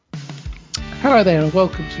Hello there and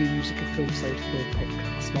welcome to Music and Film Safety World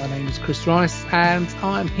Podcast. My name is Chris Rice and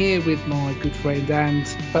I'm here with my good friend and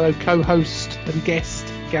fellow co-host and guest,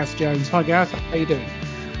 Gaz Jones. Hi Gareth, how are you doing?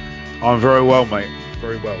 I'm very well, mate.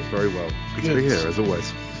 Very well. Good to be here, as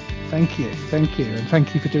always. Thank you, and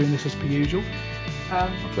thank you for doing this as per usual. My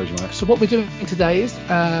pleasure, mate. So what we're doing today is,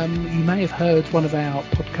 you may have heard one of our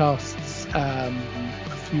podcasts a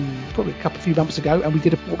few months ago, and we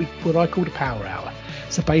did what I called a power hour.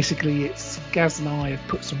 So basically it's Gaz and I have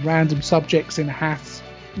put some random subjects in a hat: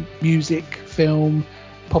 music, film,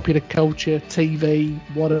 popular culture, TV,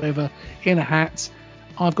 whatever, in a hat.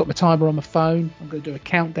 I've got my timer on my phone. I'm going to do a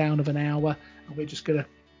countdown of an hour, and we're just going to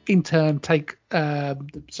in turn take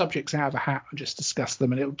the subjects out of a hat and just discuss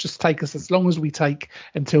them, and it'll just take us as long as we take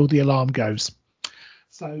until the alarm goes.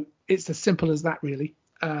 So it's as simple as that, really.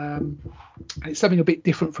 It's something a bit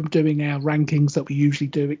different from doing our rankings that we usually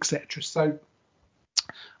do, etc. So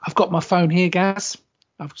I've got my phone here, Gaz.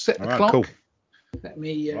 I've set the clock. Cool. Let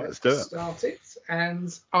me start it.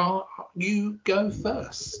 And you go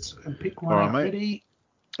first and pick one out. Ready?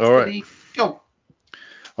 All right. Go.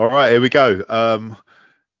 All right, here we go. Do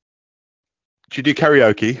you do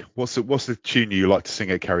karaoke? What's the tune you like to sing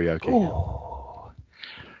at karaoke? Oh,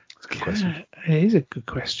 that's a good question. It is a good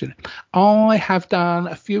question. I have done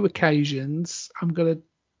a few occasions. I've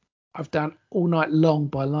done All Night Long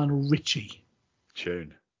by Lionel Richie.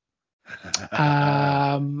 Tune.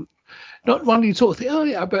 Not one you sort of think, oh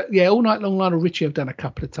yeah, but yeah, All Night Long Lionel Richie I've done a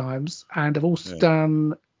couple of times, and I've also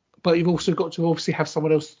done, but you've also got to obviously have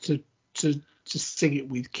someone else to sing it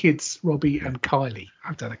with. Kids, Robbie and Kylie.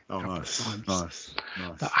 I've done a couple of times. Nice.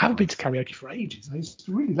 But I haven't been to karaoke for ages. I used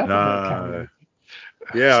to really love karaoke.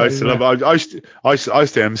 Yeah, I used to love it. I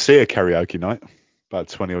used to MC a karaoke night about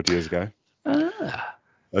 20 odd years ago.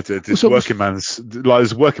 There's working man's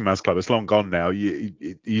club. It's long gone now.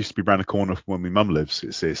 It used to be round the corner from where my mum lives.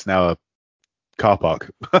 It's now a car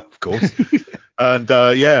park, of course. And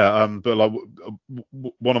but like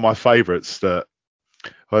one of my favourites that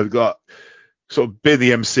I've got, sort of being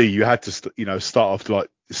the MC, you had to start off like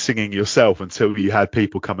singing yourself until you had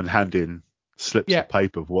people come and hand in slips of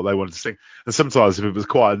paper for what they wanted to sing. And sometimes if it was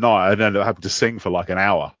quite a night, I'd end up having to sing for like an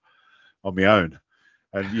hour on my own.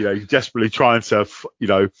 And you're desperately trying to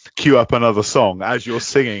queue up another song as you're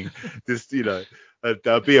singing. This one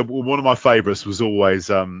of my favourites was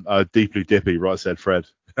always Deeply Dippy, Right Said Fred.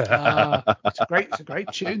 It's a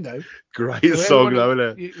great tune though. Great song though,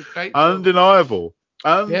 isn't it? Undeniable,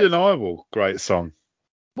 great song.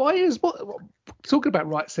 Talking about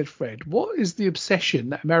Right Said Fred, what is the obsession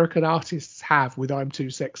that American artists have with I'm Too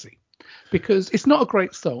Sexy? Because it's not a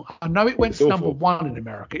great song. I know it went to number one in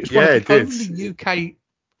America. It's one of the only UK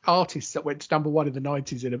artists that went to number one in the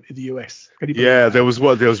 90s in the US. There was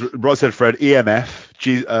Right Said Fred, EMF,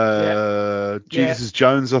 Jesus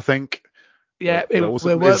Jones, I think. Yeah,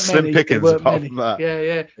 Slim Pickens apart from that.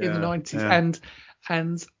 In the 90s.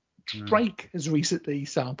 And Drake has recently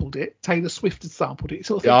sampled it. Taylor Swift has sampled it.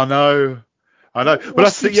 Sort of I know. But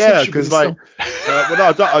that's because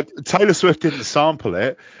Taylor Swift didn't sample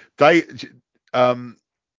it. They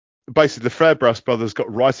basically the Fairbrass brothers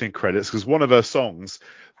got writing credits because one of her songs,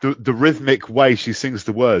 the rhythmic way she sings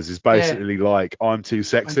the words is basically like I'm too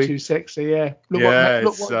sexy. I'm too sexy, yeah. Look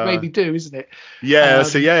what it made me do, isn't it? Yeah,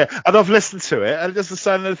 and I've listened to it and it doesn't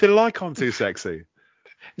sound anything like I'm Too Sexy.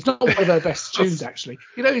 It's not one of her best tunes, actually.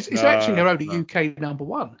 It's actually her only UK number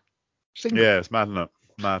one single. Yeah, it's mad, isn't it?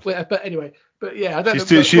 Mad. But anyway, I don't know.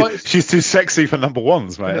 She's too sexy for number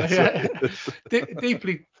ones, mate.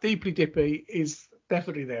 Deeply Dippy is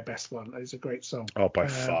definitely their best one. It's a great song. Oh, by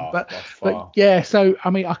far. But yeah, so I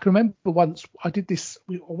mean, I can remember once I did this.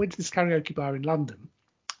 I went to this karaoke bar in London,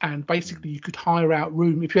 and basically you could hire out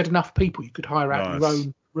room if you had enough people. You could hire out your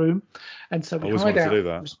own room, and so we hired out. To do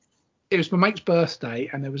that. It was my mate's birthday,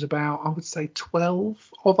 and there was about, I would say,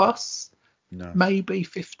 12 of us, maybe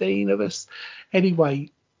 15 of us. Anyway,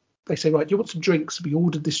 they say, right, do you want some drinks? We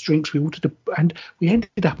ordered this drinks. And we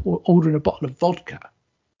ended up ordering a bottle of vodka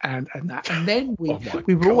and that. And then we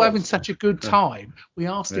were all having such a good time. We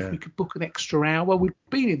asked if we could book an extra hour. We'd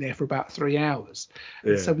been in there for about 3 hours.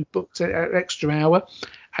 And so we booked an extra hour.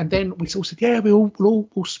 And then we all said,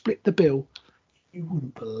 we'll split the bill. You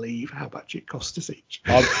wouldn't believe how much it cost us each.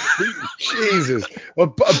 Jesus.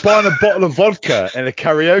 Buying a bottle of vodka in a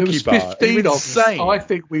karaoke bar. 15 of us. I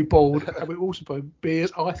think we bought, and we also bought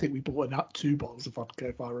beers. I think we bought 2 bottles of vodka,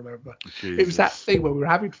 if I remember. Jesus. It was that thing where we were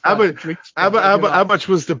having fun. How much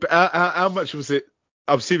was it?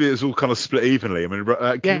 I'm assuming it was all kind of split evenly. I mean,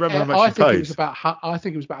 can you remember how much you paid? I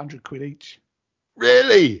think it was about 100 quid each.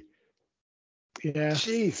 Really? Yeah.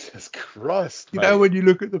 Jesus Christ, You mate. know when you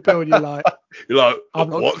look at the bill and you're like, I'm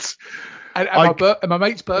not, what? And my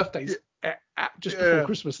mate's birthday's just before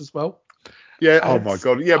Christmas as well. Yeah. Oh my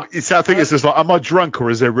God. Yeah. But it's that thing. It's just like, am I drunk or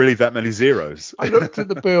is there really that many zeros? I looked at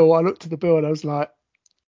the bill and I was like,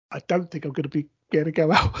 I don't think I'm going to be able to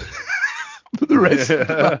go out for the rest of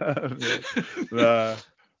the month.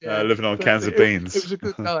 Living on cans of beans. It was a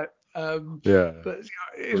good night. Yeah. But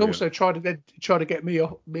it's also trying to get me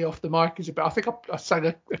off the mic is about. I think I sang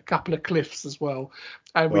a couple of Cliffs as well,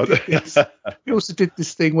 and we did this. We also did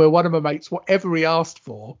this thing where one of my mates, whatever he asked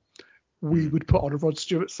for, we would put on a Rod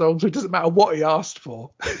Stewart song, so it doesn't matter what he asked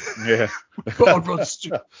for. Yeah. Put on Rod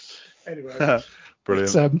Stewart. Anyway.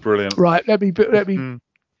 Brilliant. Brilliant. Right, let me. So,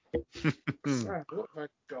 what have I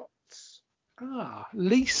got?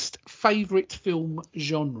 Least favourite film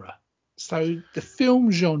genre. So the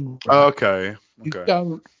film genre. Okay.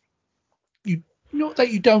 You not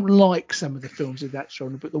that you don't like some of the films in that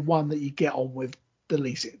genre, but the one that you get on with the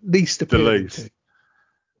least appealing to.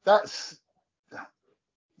 That's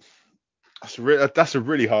a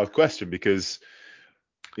really hard question because,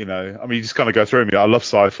 you know, I mean, you just kind of go through me. I love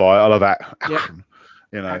sci-fi. I love action.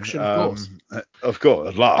 You know, action, of course,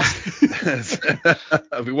 at last.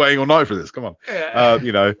 I've been waiting all night for this. Come on. Yeah.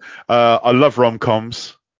 You know, I love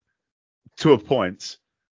rom-coms to a point.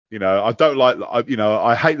 You know, I don't like.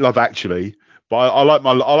 I hate Love Actually, but I like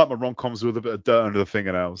my rom-coms with a bit of dirt under the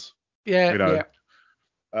fingernails. Yeah. You know.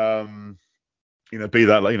 Yeah. You know, be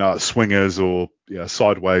that like Swingers or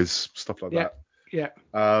Sideways, stuff like that. Yeah.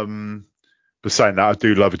 But saying that, I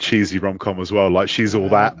do love a cheesy rom-com as well, like She's All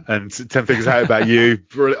That and 10 Things I Hate About You.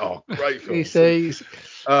 Brilliant. Oh, great film. You see,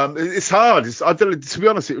 it's hard. I don't. To be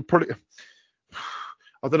honest, it would probably.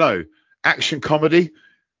 I don't know. Action comedy.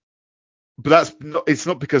 But it's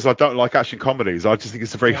not because I don't like action comedies. I just think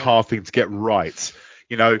it's a very hard thing to get right.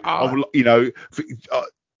 You know,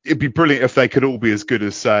 it'd be brilliant if they could all be as good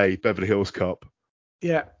as, say, Beverly Hills Cop.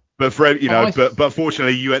 Yeah. But but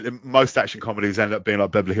unfortunately, most action comedies end up being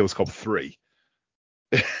like Beverly Hills Cop 3.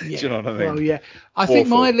 Do you know what I mean? Well, yeah. I think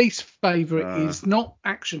my least favourite is not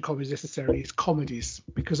action comedies necessarily. It's comedies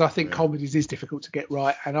because I think comedies is difficult to get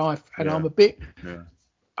right, and I'm a bit. Yeah.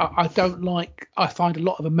 I don't like. I find a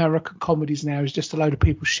lot of American comedies now is just a load of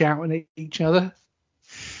people shouting at each other,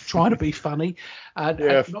 trying to be funny, and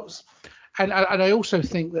I also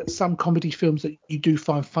think that some comedy films that you do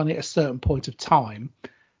find funny at a certain point of time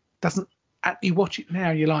doesn't. You watch it now,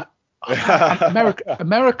 and you're like.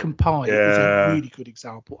 American Pie is a really good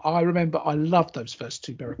example. I remember I loved those first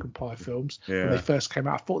two American Pie films when they first came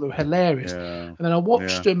out. I thought they were hilarious. And then I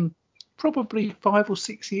watched them probably 5 or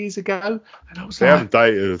 6 years ago, and I was they haven't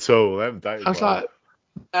dated at all. They haven't dated. I was like,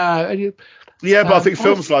 but I think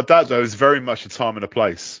films like that though is very much a time and a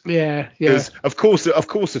place. Yeah. Because of course a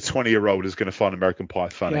 20-year-old is going to find American Pie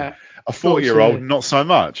funny. Yeah. A 40-year-old not so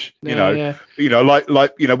much. You know, like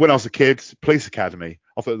when I was a kid, Police Academy.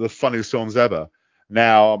 I thought the funniest films ever.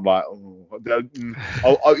 Now I'm like,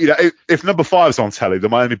 if number 5's on telly, the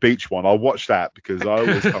Miami Beach one, I'll watch that because I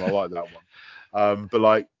always kind of like that one.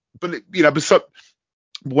 But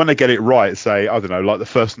when they get it right, say I don't know, like the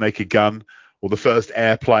first Naked Gun or the first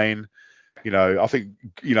Airplane, I think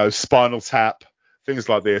Spinal Tap, things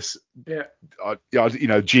like this. Yeah.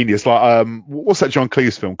 Genius. Like what's that John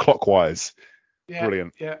Cleese film? Clockwise. Yeah.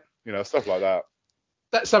 Brilliant. Yeah. Stuff like that.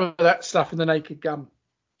 Some of that stuff in the Naked Gun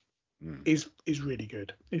is really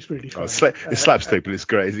good. It's really fun. It's slapstick, but it's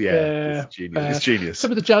great. Yeah, it's genius. It's genius. Some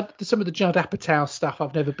of the Judd Apatow stuff,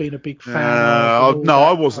 I've never been a big fan of. No,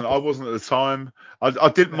 I wasn't. I wasn't at the time. I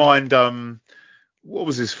didn't mind. What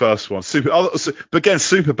was his first one? But again,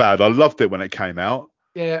 Superbad. I loved it when it came out.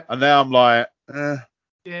 Yeah. And now I'm like,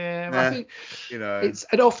 Yeah, I think it's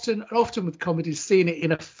and often with comedies, seeing it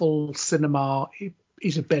in a full cinema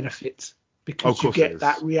is a benefit. Because you get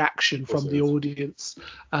that reaction from the audience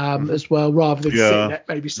as well, rather than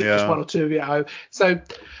sitting just one or two of you at home. So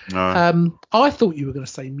I thought you were going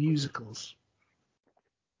to say musicals.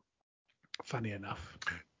 Funny enough.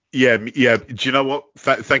 Yeah. Do you know what?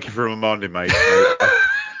 Thank you for reminding me.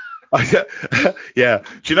 Yeah.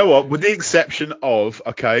 Do you know what? With the exception of,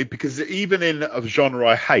 because even in a genre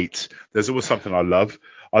I hate, there's always something I love.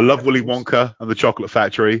 I love Willy Wonka and the Chocolate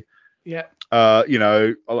Factory. Yeah.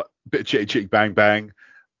 Bit of Chitty Chitty Bang Bang,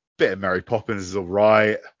 bit of Mary Poppins is all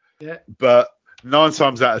right. Yeah. But 9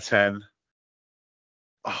 times out of 10,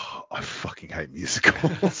 I fucking hate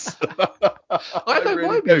musicals. I don't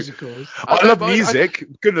mind musicals. I love music,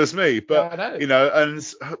 goodness me. But,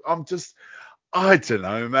 and I'm just, I don't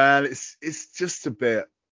know, man. It's just a bit,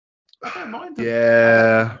 I don't mind them.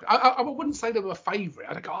 Yeah. I wouldn't say they were a favourite.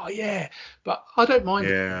 I'd go, oh yeah, but I don't mind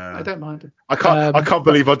them. I don't mind them. I can't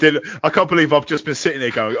believe I did. I can't believe I've just been sitting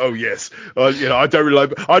there going, oh yes, I don't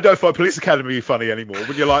really. I don't find Police Academy funny anymore.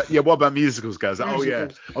 When you're like, yeah, what about musicals, guys?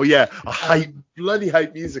 Musicals. Oh yeah. I bloody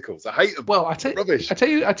hate musicals. I hate them. Well, rubbish. I tell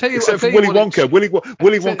you. Except for Willy Wonka. Willy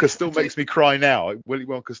Wonka still makes me cry now. Willy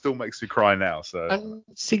Wonka still makes me cry now. So. And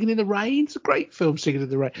Singing in the Rain, it's a great film. Singing in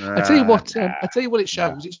the Rain. I tell you what. I tell you what it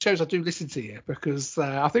shows. It shows I do listen to you because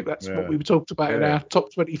I think that's what we talked about in our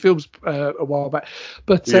top 20 films a while back.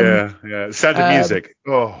 But Sound of Music.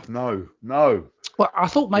 Oh no. Well, I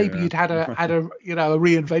thought maybe you'd had a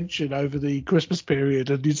reinvention over the Christmas period,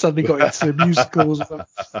 and you suddenly got into musicals.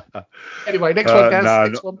 Anyway, next one,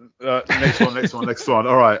 Gaz. Next one.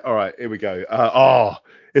 All right. Here we go.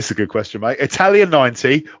 It's a good question, mate. Italian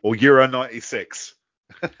 90 or Euro 96?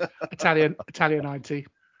 Italian 90.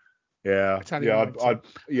 Yeah. Italian 90.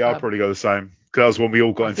 I'd probably go the same. Because that was when we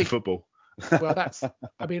all got into football. Well,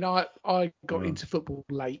 I got into football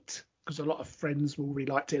late because a lot of friends really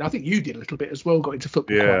liked it. I think you did a little bit as well. Got into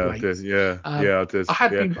football quite late. I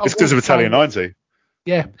did. It's because of Italian 90.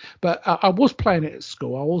 Yeah, but I was playing it at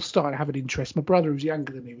school. I was starting to have an interest. My brother, who's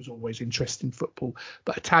younger than me, was always interested in football.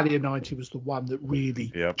 But Italian 90 was the one that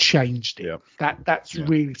really changed it. That's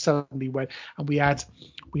really suddenly when, and we had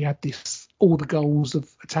this all the goals of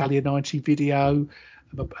Italian 90 video.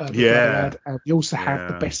 And we also had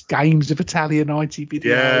the best games of Italian 90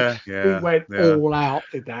 video. We went all out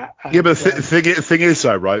in that. And, but the thing is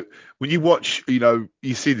though, right? When you watch,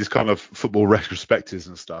 you see this kind of football retrospectives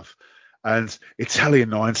and stuff. And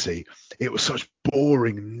Italian 90, it was such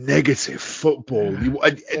boring, negative football.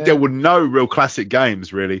 There were no real classic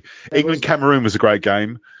games, really. England-Cameroon was a great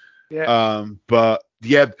game. But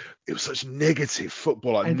it was such negative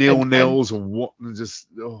football, like nil-nils and what, and just.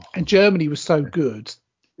 Oh. And Germany was so good.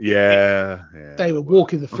 They were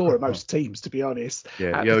walking the floor at most teams, to be honest.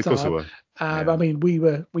 Of course they were. I mean,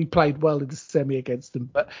 we played well in the semi against them,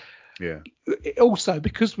 but. Also,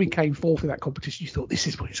 because we came fourth in that competition, you thought this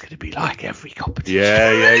is what it's going to be like every competition.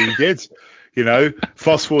 You did.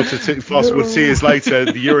 Fast forward 2 years later,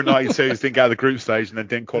 the Euro 92s didn't get out of the group stage and then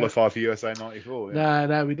didn't qualify for USA 94.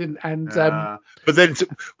 No, we didn't. And but then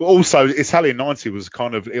also Italian 90 was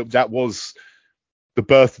that was the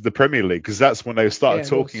birth of the Premier League, because that's when they started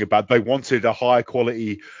talking about they wanted a high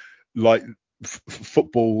quality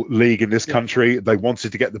football league in this country. They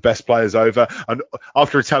wanted to get the best players over, and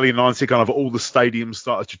after Italian 90, kind of all the stadiums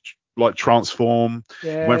started to transform.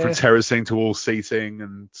 Went from terracing to all seating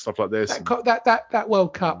and stuff like this. That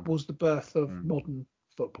World Cup was the birth of modern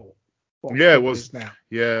football. It was now.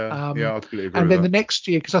 I completely agree. And then the next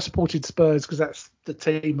year, because I supported Spurs, because that's the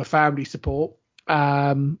team my family support.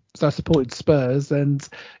 So I supported Spurs, and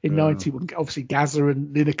in 90, obviously Gazza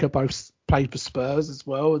and Lineker both played for Spurs as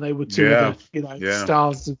well, and they were two of the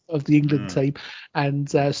stars of the England team. And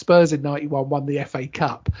Spurs in 91 won the FA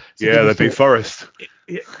Cup. So they beat Forest.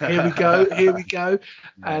 Here we go.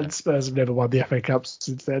 And Spurs have never won the FA Cup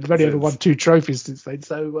since then. They've only ever won 2 trophies since then.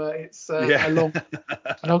 So it's a long.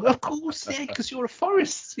 Of course, because you're a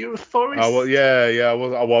Forest. You're a Forest. Oh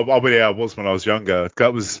well, I was when I was younger.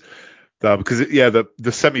 That was. Because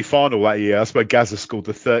the semi-final that year, that's where Gazza scored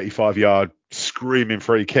the 35-yard screaming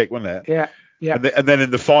free kick, wasn't it? Yeah. And then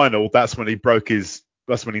in the final, that's when he knackered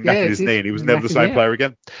his knee, and he was never the same player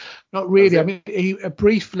again. Not really. I mean, he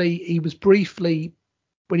was briefly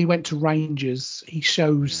when he went to Rangers, he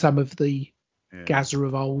shows some of the Gazza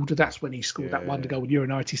of old. That's when he scored that wonder goal in Euro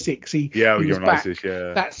 96. He was back.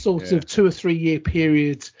 That sort of 2 or 3 year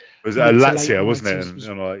period. It was at Lazio, wasn't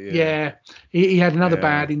it? He had another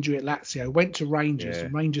bad injury at Lazio. Went to Rangers,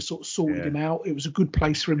 and Rangers sort of sorted him out. It was a good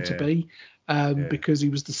place for him to be, because he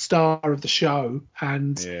was the star of the show,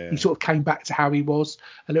 and he sort of came back to how he was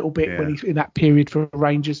a little bit when he in that period for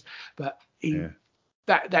Rangers. But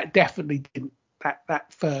that definitely didn't.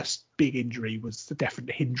 That first big injury was the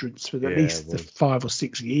definite hindrance for at least the 5 or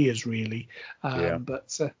 6 years, really.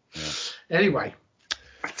 But anyway,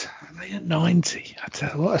 Italian 90. I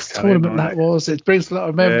tell you what a tournament that was. It brings a lot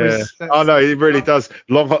of memories. Oh no, it really does.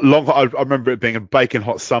 Long. I remember it being a baking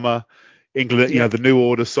hot summer. England, the New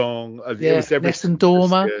Order song. It was Nessun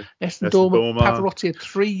Dorma. Pavarotti had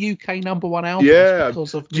 3 UK number 1 albums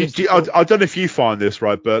because of. I don't know if you find this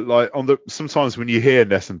right, but like sometimes when you hear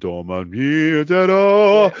Nessun Dorma,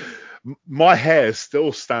 my hair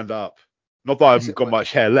still stand up. Not that I haven't got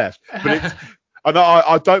much hair left, but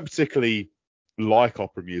I don't particularly like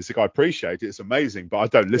opera music. I appreciate it. It's amazing, but I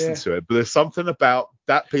don't listen to it. But there's something about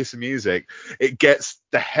that piece of music. It gets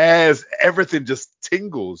the hairs, everything just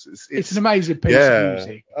tingles. It's an amazing piece of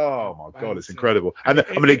music. Oh my God, it's incredible. And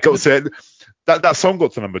it got to that song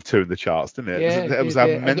got to number 2 in the charts, didn't it? Yeah, it was how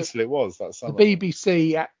mental it was that summer. The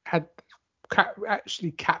BBC had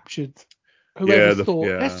actually captured. Whoever thought,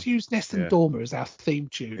 let's use Nest and Dormer as our theme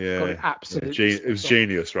tune. Yeah, got it absolutely. It was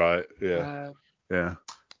genius, right? Yeah,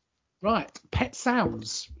 Right, Pet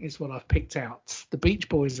Sounds is what I've picked out. The Beach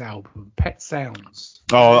Boys album, Pet Sounds.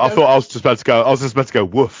 Oh, I thought I was just about to go.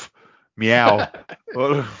 Woof, meow.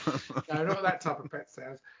 No, not that type of Pet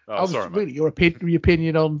Sounds. Sorry, really your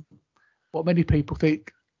opinion on what many people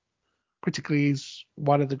think critically is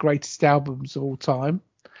one of the greatest albums of all time.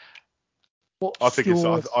 I think,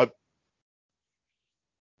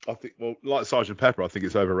 well, like Sgt. Pepper, I think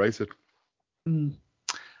it's overrated.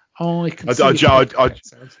 I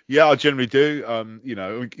generally do.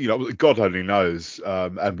 God only knows.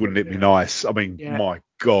 And wouldn't it be nice? I mean, my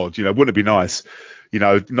God, wouldn't it be nice?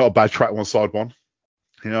 Not a bad track one side one.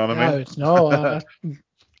 You know what I mean? No, it's not.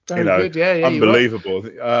 Very good. Yeah, unbelievable.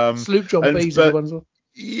 Sloop John B's the one as well.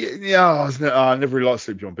 Yeah, I never really liked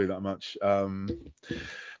Sloop John B that much.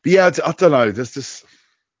 But yeah, I don't know. There's just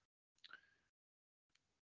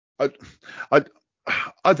I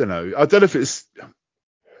don't know. I don't know if it's.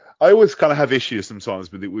 I always kind of have issues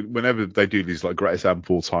sometimes with it whenever they do these like greatest album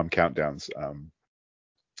of all time countdowns.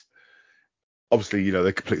 Obviously,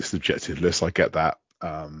 they're completely subjective lists. I get that,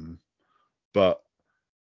 but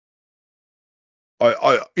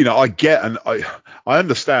I get and I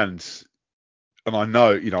understand, and I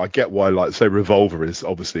know, I get why, like, say, Revolver is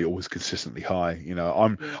obviously always consistently high.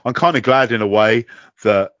 I'm kind of glad in a way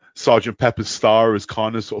that Sgt. Pepper's star has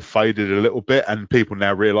kind of sort of faded a little bit, and people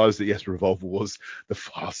now realise that yes, Revolver was the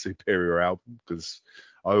far superior album, because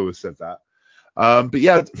I always said that. But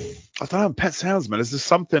yeah, I don't know, Pet Sounds, man. Is there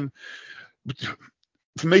something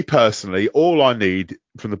for me personally? All I need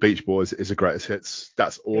from the Beach Boys is a greatest hits.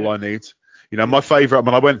 That's all I need. My favourite. I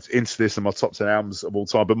mean, I went into this in my top 10 albums of all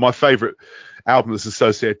time, but my favourite album that's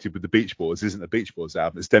associated with the Beach Boys isn't a Beach Boys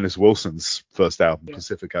album. It's Dennis Wilson's first album,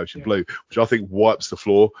 Pacific Ocean Blue, which I think wipes the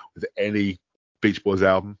floor with any Beach Boys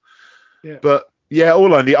album. Yeah. But yeah,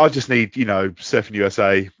 I just need, Surfing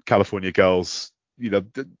USA, California Girls.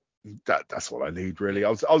 That's what I need, really. I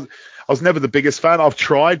was never the biggest fan. I've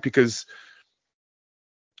tried because,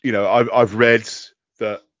 I've read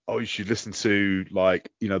that. Oh, you should listen to,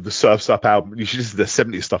 like, the Surf's Up album. You should listen to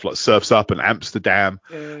the 70s stuff like Surf's Up and Amsterdam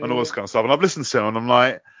and all this kind of stuff. And I've listened to it and I'm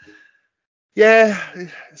like, yeah,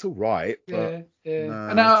 it's all right. But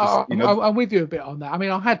No, I'm with you a bit on that. I mean,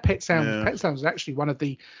 I had Pet Sounds. Yeah. Pet Sounds was actually one of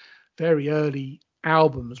the very early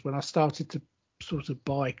albums when I started to sort of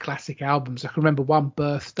buy classic albums. I can remember one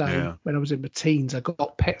birthday when I was in my teens, I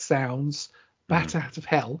got Pet Sounds, Bat Out of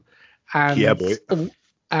Hell,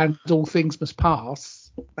 and All Things Must Pass.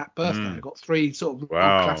 That birthday, I got 3 sort of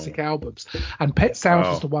classic albums, and Pet Sounds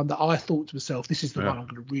was the one that I thought to myself, this is the one I'm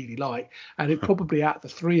going to really like, and it probably out of the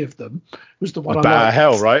 3 of them was the one I liked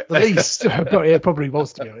hell, right? the least. But it probably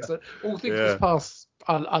was, to be honest. All Things Must Pass.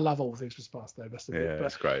 I love All Things Must Pass, though.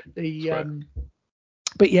 That's great.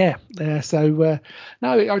 But yeah, so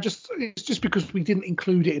no, it's just because we didn't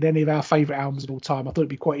include it in any of our favourite albums of all time. I thought it'd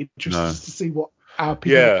be quite interesting to see what our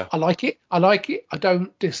people. Yeah. I like it. I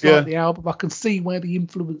don't dislike the album. I can see where the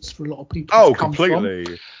influence for a lot of people has come completely.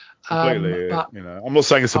 from. Completely. But, I'm not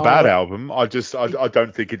saying it's a bad album. I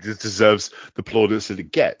don't think it deserves the plaudits that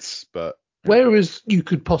it gets. But whereas you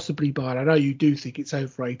could possibly buy, and I know you do think it's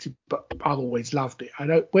overrated, but I've always loved it. I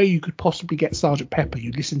know where you could possibly get Sgt. Pepper,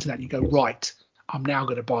 you listen to that and you go, right, I'm now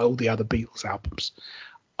going to buy all the other Beatles albums.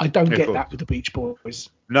 I don't get that with the Beach Boys.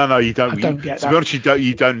 No, you don't. I don't get that. To be honest,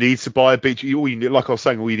 you don't need to buy a Beach. All you need, like I was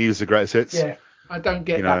saying, all you need is the greatest hits. Yeah, I don't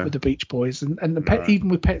get that with the Beach Boys, and even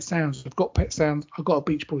with Pet Sounds, I've got Pet Sounds. I've got a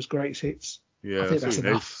Beach Boys greatest hits. Yeah, I think that's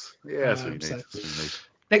enough. Yeah, that's what you need.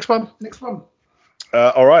 Next one.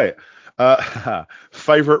 All right.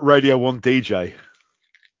 Favorite Radio 1 DJ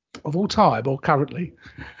of all time or currently?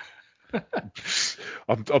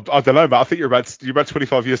 I don't know, but I think you're about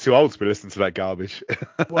 25 years too old to be listening to that garbage.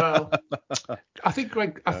 Well, I think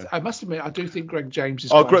Greg. I must admit, I do think Greg James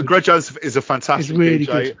is. Greg James is a fantastic. He's really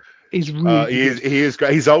DJ. Good. He's really. He is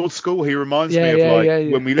great. He's old school. He reminds me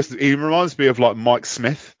of when we listen. He reminds me of like Mike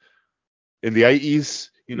Smith in the 80s.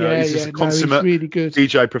 He's just a consummate really good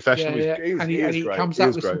DJ professional. And he comes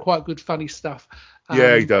up with some quite good funny stuff.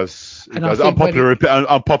 Yeah, he does. He and I does. think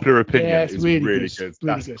Unpopular opinion yeah, it's is really really good. good.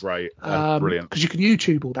 Really That's good. great. That's brilliant. Because you can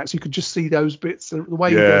YouTube all that, so you can just see those bits. The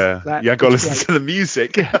way he does Yeah, that, you ain't got to listen great. to the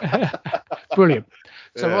music. Brilliant.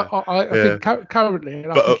 So Yeah. I think currently,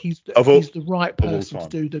 and I But think he's the right person to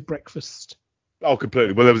do the breakfast. Oh,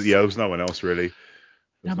 completely. Well, there was no one else really.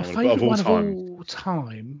 Now, my But favourite one of all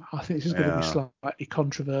time, I think this is going to be slightly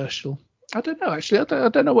controversial. I don't know, actually. I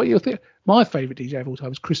don't know what you'll think. My favourite DJ of all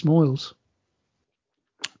time is Chris Moyles.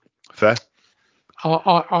 Fair.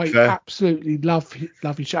 I absolutely love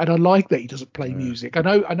his show, and I like that he doesn't play music. I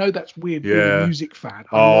know that's weird being a music fan.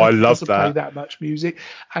 I love he doesn't that. play that much music,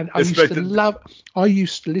 and I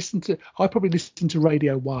used to listen to. I probably listened to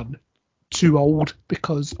Radio 1 too old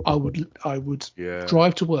because I would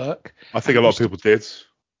drive to work. I think a lot of people did.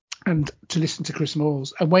 And to listen to Chris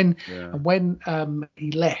Moyles, and when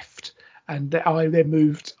he left. And I then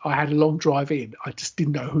moved. I had a long drive in. I just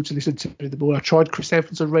didn't know who to listen to anymore. I tried Chris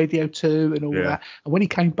Evans on Radio 2 and all that. And when he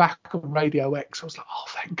came back on Radio X, I was like, oh,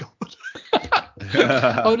 thank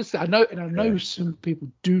God. Honestly, I know some people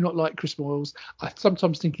do not like Chris Moyles. I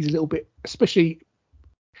sometimes think he's a little bit, especially.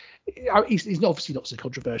 He's obviously not so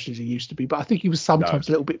controversial as he used to be, but I think he was sometimes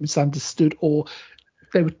a little bit misunderstood, or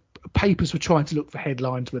papers were trying to look for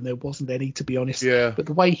headlines when there wasn't any, to be honest. Yeah. But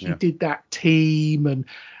the way he did that team and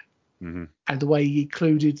the way he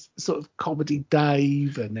included sort of Comedy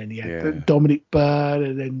Dave, and then he had Dominic Byrne,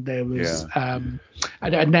 and then there was and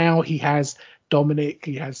now he has Dominic,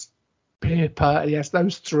 he has Pippa, he has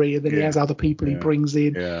those three, and then he has other people he brings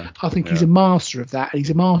in. I think he's a master of that, and he's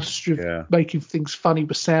a master of making things funny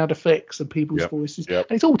with sound effects and people's voices, and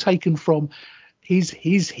it's all taken from his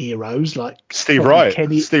heroes like Steve Wright,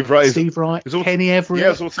 Kenny Everett. Yeah,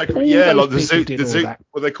 it's all taken. Like the zoo,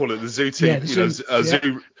 what they call it, the zoo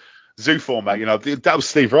team. Zoo format. That was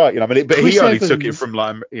Steve Wright. But he only took it from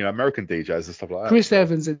American DJs and stuff like that. Chris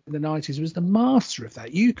Evans in the 90s was the master of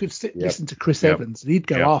that. You could listen to Chris Evans, and he'd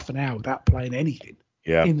go half an hour without playing anything.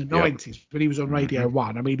 In the 90s when he was on Radio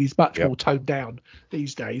 1. I mean, he's much more toned down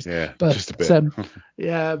these days. But just a bit.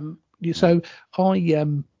 So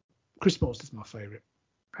Chris Moyles is my favourite.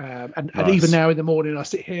 And even now in the morning, I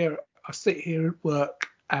sit here at work,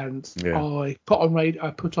 and I put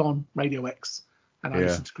on Radio X, and I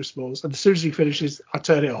listen to Chris Moyles. And as soon as he finishes, I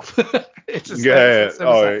turn it off. I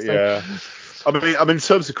mean, in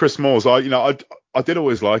terms of Chris Moyles, I did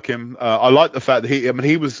always like him. I like the fact that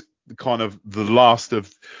he was kind of the last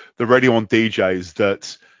of the Radio 1 DJs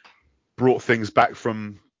that brought things back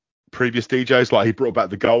from previous DJs. Like, he brought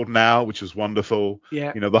back the Golden Hour, which was wonderful.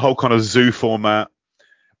 The whole kind of zoo format,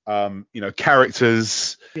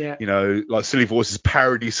 characters, like Silly Voices,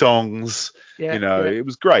 parody songs, it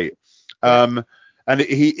was great. And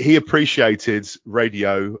he appreciated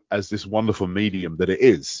radio as this wonderful medium that it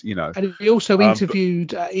is, And he also interviews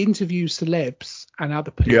celebs and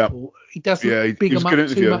other people. He doesn't big them up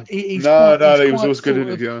too much. He was always a good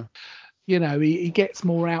interviewer. He gets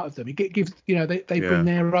more out of them. He gives, they bring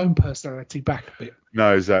their own personality back a bit.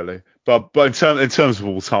 No, exactly. But in terms of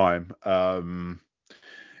all time,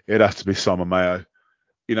 it has to be Simon Mayo.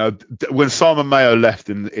 When Simon Mayo left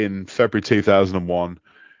in February 2001,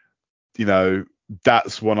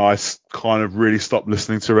 that's when I kind of really stopped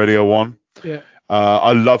listening to Radio 1.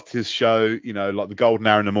 I loved his show, like the Golden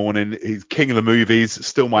Hour in the morning. He's king of the movies,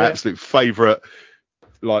 still my absolute favourite,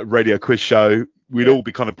 like, radio quiz show. We'd all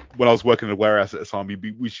be kind of, when I was working in a warehouse at the time,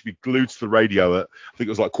 we should be glued to the radio at, I think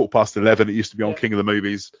it was like 11:15. It used to be on King of the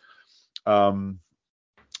Movies.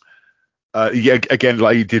 Again,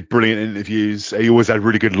 like, he did brilliant interviews. He always had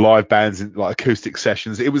really good live bands and like acoustic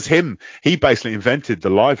sessions. It was him. He basically invented the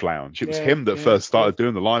live lounge. It was him that first started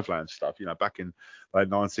doing the live lounge stuff, back in the late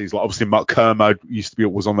 90s. Like, obviously Mark Kermode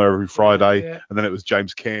was on there every Friday, and then it was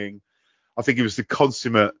James King. I think he was the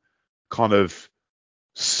consummate kind of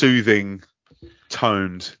soothing,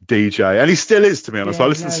 toned DJ, and he still is, to be honest. I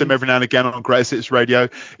listen to him every now and again on Greatest Hits Radio.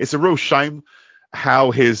 It's a real shame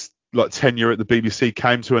how his tenure at the BBC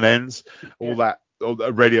came to an end. All that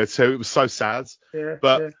Radio 2, it was so sad.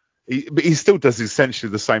 But he still does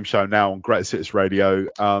essentially the same show now on Greatest Hits Radio.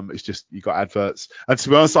 It's just you got adverts, and to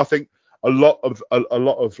be honest, I think a lot of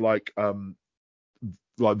like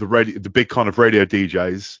the big kind of radio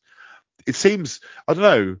DJs. It seems, I don't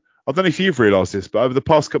know if you've realised this, but over the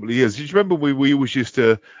past couple of years, did you remember we always used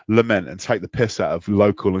to lament and take the piss out of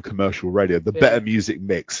local and commercial radio, the better music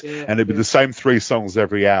mix, and it'd be the same 3 songs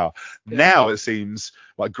every hour. Now it seems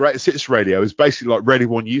like Greatest Hits Radio is basically like Radio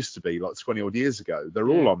 1 used to be, like 20 odd years ago. They're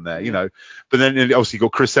all on there, But then obviously you've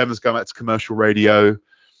got Chris Evans going back to commercial radio,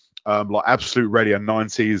 like Absolute Radio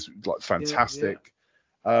 90s, like fantastic.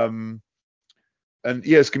 And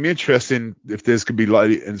yeah, it's gonna be interesting if there's gonna be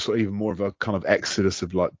like and sort of even more of a kind of exodus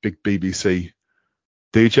of like big BBC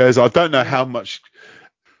DJs. I don't know how much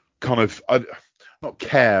kind of I not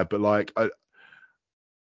care, but like I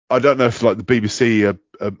don't know if like the BBC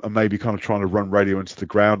are maybe kind of trying to run radio into the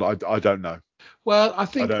ground. I don't know. Well, I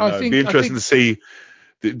think It'd be interesting to see.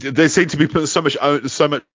 They seem to be putting so much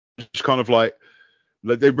kind of like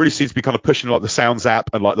they really seem to be kind of pushing like the Sounds app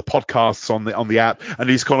and like the podcasts on the app and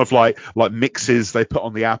these kind of like mixes they put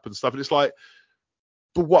on the app and stuff. And it's like,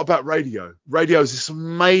 but what about radio? Radio is this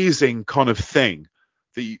amazing kind of thing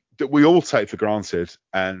that we all take for granted,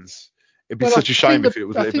 and it'd be such a shame if it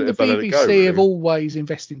was. I think the BBC really. have always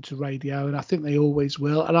invested into radio, and I think they always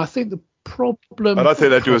will. And I think the problem. I don't think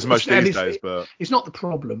they do as much these days, but it's not the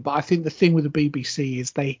problem. But I think the thing with the BBC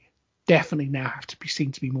is they definitely now have to be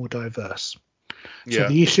seen to be more diverse. So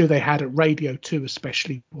the issue they had at Radio 2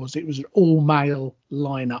 especially was it was an all-male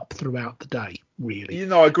lineup throughout the day,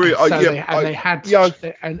 really. I agree.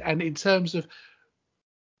 And in terms of,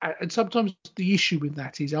 and sometimes the issue with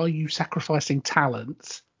that is, are you sacrificing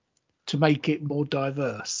talent to make it more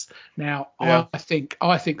diverse? Now, I think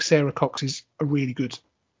Sarah Cox is a really good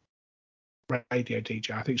radio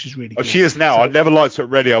DJ. I think she's really good. She is now. I never liked her at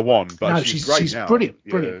Radio 1, but she's great she's now. Brilliant.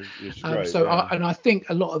 Yeah, she's great, I think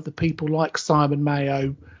a lot of the people like Simon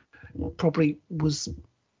Mayo probably was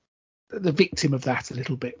the victim of that a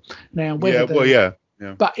little bit. Now, yeah.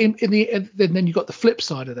 But in the end, then you've got the flip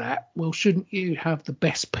side of that. Well, shouldn't you have the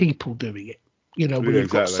best people doing it? When you've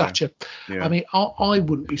got such a. I mean, I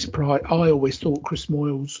wouldn't be surprised. I always thought Chris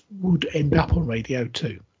Moyles would end up on Radio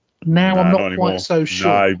 2. Now I'm not quite so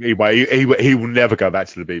sure. No, he will never go back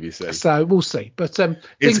to the BBC. So we'll see. But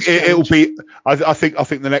it'll be. I think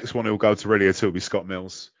the next one he'll go to Radio 2 will be Scott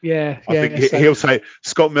Mills. Yeah, I think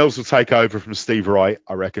Scott Mills will take over from Steve Wright,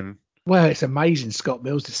 I reckon. Well, it's amazing Scott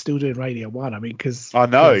Mills is still doing Radio 1. I mean, because I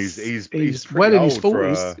know he's well in his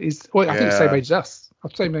 40s. I think the same age as us.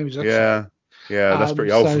 I'd say maybe just. Yeah, that's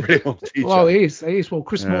pretty old for real. Well, he is. Well,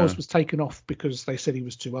 Chris Moores was taken off because they said he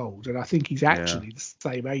was too old, and I think he's actually the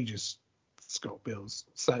same age as Scott Mills,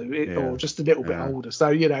 or just a little bit older.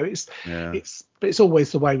 So it's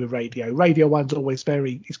always the way with radio. Radio 1's always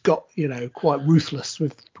it's got quite ruthless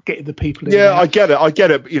with getting the people in. Yeah, I get it.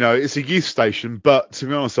 It's a youth station, but to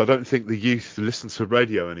be honest, I don't think the youth listen to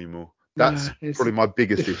radio anymore. That's probably my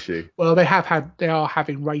biggest issue. Well, they are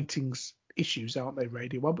having ratings issues, aren't they,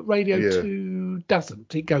 Radio 1? But Radio 2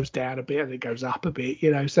 doesn't. It goes down a bit and it goes up a bit,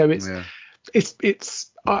 so it's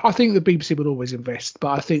I think the BBC will always invest,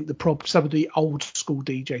 but I think some of the old school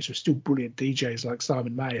DJs who are still brilliant DJs like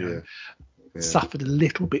Simon Mayo suffered a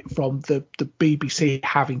little bit from the BBC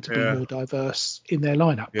having to be more diverse in their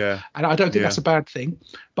lineup. And I don't think that's a bad thing,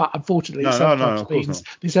 but unfortunately it sometimes means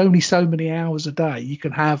there's only so many hours a day you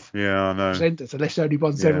can have presenters, unless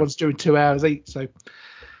everyone's doing 2 hours each. So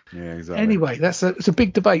yeah, exactly. Anyway, it's a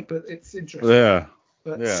big debate, but it's interesting. Yeah.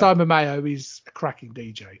 But Simon Mayo is a cracking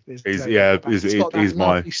DJ. He's got that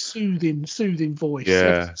my soothing voice.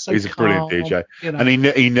 Yeah, he's a brilliant DJ,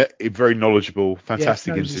 and he very knowledgeable,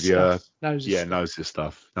 fantastic interviewer. Knows his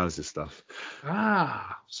stuff.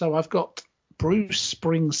 So I've got Bruce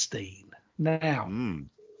Springsteen now.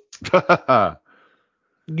 I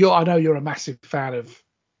know you're a massive fan of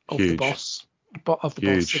the Boss. Of the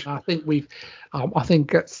Boss, and I think I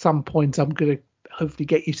think at some point I'm going to hopefully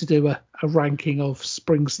get you to do a ranking of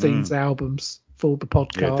Springsteen's albums for the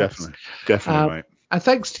podcast. Yeah, definitely, mate. And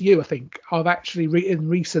thanks to you, I think I've actually in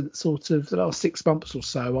recent sort of the last 6 months or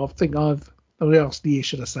so, the last year,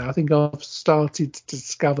 should I say, I think I've started to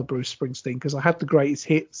discover Bruce Springsteen because I had the greatest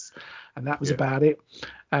hits, and that was about it.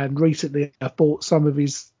 And recently, I've bought some of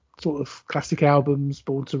his sort of classic albums,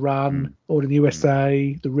 Born to Run, All in the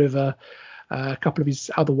USA, The River. A couple of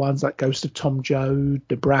his other ones like Ghost of Tom Joad,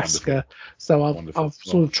 Nebraska. Wonderful. So I've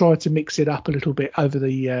sort of tried to mix it up a little bit over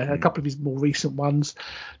the a couple of his more recent ones.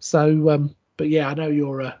 So, but yeah, I know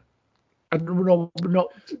you're I don't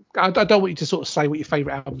want you to sort of say what your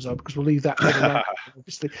favourite albums are because we'll leave that alone,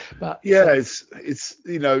 obviously. But it's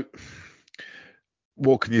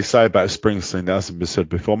what can you say about Springsteen that hasn't been said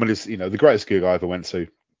before? I mean, it's the greatest gig I ever went to.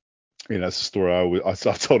 It's a story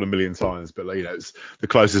I've told a million times, but it's the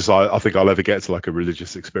closest I think I'll ever get to like a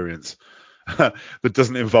religious experience that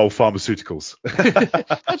doesn't involve pharmaceuticals.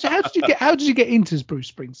 How did you get into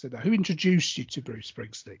Bruce Springsteen? Who introduced you to Bruce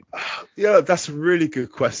Springsteen? Yeah, that's a really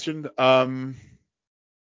good question.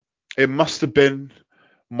 It must have been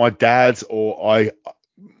my dad or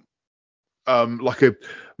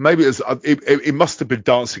maybe it must have been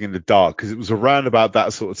Dancing in the Dark because it was around about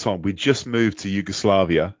that sort of time. We just moved to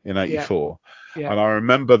Yugoslavia in '84, and I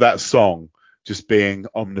remember that song just being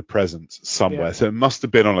omnipresent somewhere. Yeah. So it must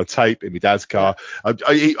have been on a tape in my dad's car.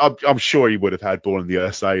 Yeah. I'm sure he would have had Born in the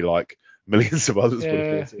USA like millions of others would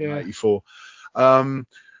have bought it in '84.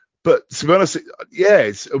 But to be honest,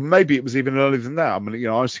 maybe it was even earlier than that. I mean, I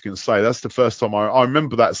honestly can say that's the first time I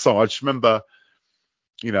remember that song. I just remember,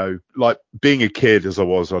 like being a kid as I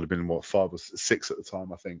was. I'd have been 5 or 6 at the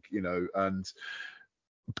time, I think. And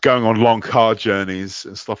going on long car journeys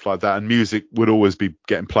and stuff like that, and music would always be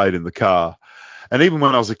getting played in the car. And even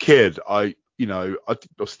when I was a kid, I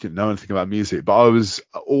just didn't know anything about music, but I was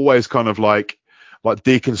always kind of like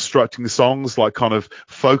deconstructing songs, like kind of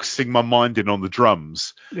focusing my mind in on the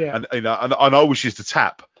drums. Yeah. And I always used to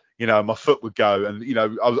tap. My foot would go, and I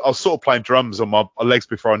was sort of playing drums on my legs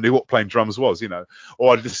before I knew what playing drums was.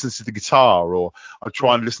 Or I'd listen to the guitar, or I'd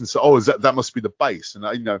try and listen to that must be the bass, and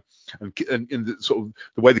and the, sort of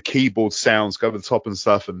the way the keyboard sounds go over the top and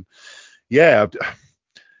stuff. And yeah,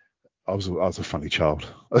 I was a funny child.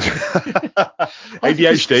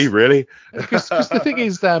 ADHD, really. Because the thing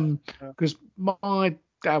is, because my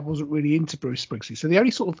dad wasn't really into Bruce Springsteen, so the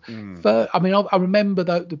only sort of, I remember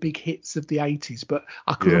the big hits of the '80s, but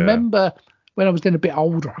I can remember when I was then a bit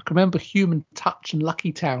older, I can remember Human Touch and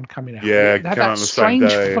Lucky Town coming out. Yeah, it had that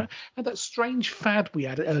strange fad we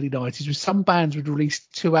had at early '90s, where some bands would release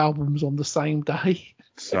 2 albums on the same day.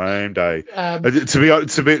 Same day.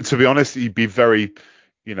 To be honest, you'd be very.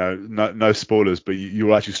 No spoilers, but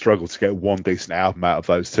you'll actually struggle to get one decent album out of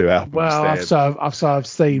those 2 albums. Well, I've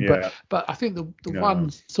seen, but I think the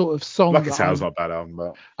one sort of song. Lucky Town's not a bad album,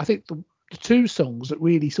 but I think the 2 songs that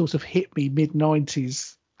really sort of hit me mid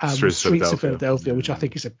 '90s, Streets of Philadelphia, which I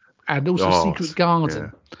think is and also Secret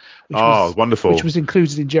Garden. Which was wonderful. Which was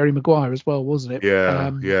included in Jerry Maguire as well, wasn't it?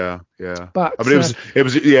 Yeah. But I mean, it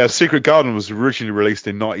was Secret Garden was originally released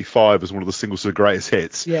in '95 as one of the singles of the greatest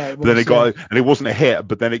hits. Yeah, but then it wasn't a hit,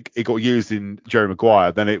 but then it got used in Jerry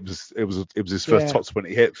Maguire. Then it was his first top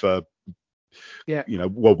 20 hit for.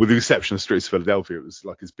 With the exception of Streets of Philadelphia, it was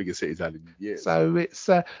like his biggest hit he's had in years. So it's,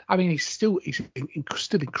 he's still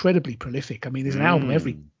incredibly prolific. I mean, there's an album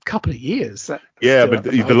every couple of years. But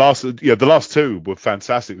the last 2 were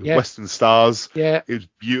fantastic. Yeah. Western Stars. Yeah, it was a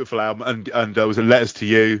beautiful album, and there was a Letters to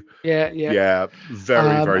You. Yeah,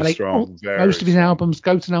 very strong. Most of his albums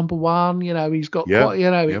go to #1. He's got quite.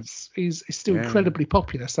 He's still incredibly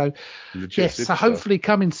popular. So so hopefully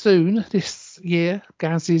coming soon this year,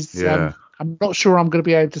 Gaz is. I'm not sure I'm going to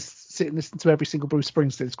be able to sit and listen to every single Bruce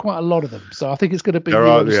Springsteen. It's quite a lot of them, so I think it's going to be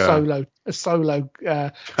a solo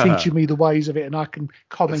teaching me the ways of it, and I can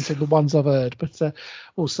comment on the ones I've heard. But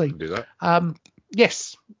we'll see. Do that.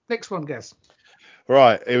 Yes, next one, Gaz.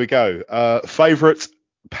 Right, here we go. Favorite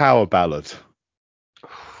power ballad.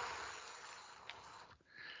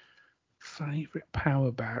 Favorite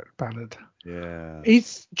power ballad. Yeah.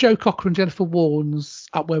 Is Joe Cocker and Jennifer Warnes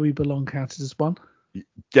Up Where We Belong counted as one?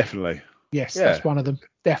 Definitely. Yes, that's one of them.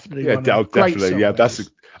 Definitely. Yeah, one of them. definitely. Song, yeah, that's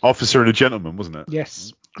Officer and a Gentleman, wasn't it?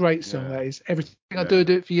 Yes, great song that is. Everything I do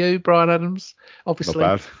it for you, Bryan Adams. Obviously.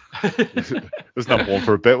 Not bad. It was #1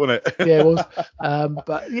 for a bit, wasn't it? Yeah, it was.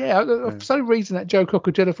 But for some reason that Joe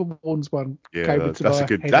Cocker, Jennifer Warnes one came into my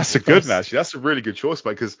head. That's a good one, actually. That's a really good choice,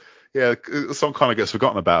 mate, because the song kind of gets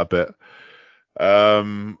forgotten about a bit.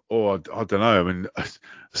 Or I don't know. I mean,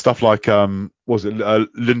 stuff like was it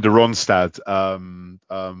Linda Ronstadt? I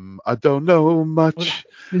don't know much,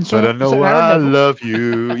 but I know I love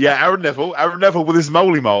you. Yeah, Aaron Neville with his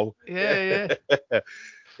moly mole. Yeah.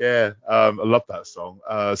 Yeah. I love that song.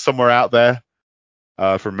 Somewhere Out There,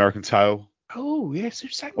 from American Tail. Oh yes, who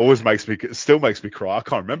sang that? Still makes me cry. I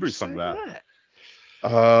can't remember who sang that.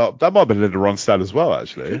 That might have been Linda Ronstadt as well,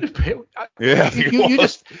 actually. Yeah, I think you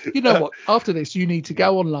just, you know what? After this, you need to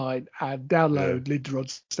go online and download Linda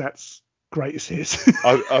Ronstadt's greatest hits.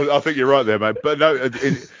 I think you're right there, mate. But no,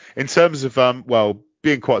 in terms of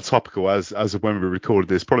being quite topical as of when we recorded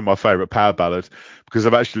this, probably my favourite power ballad, because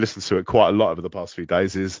I've actually listened to it quite a lot over the past few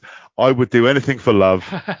days, is I Would Do Anything for Love,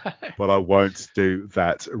 but I Won't Do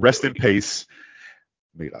That. Rest in peace,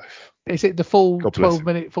 Meatloaf. Is it the full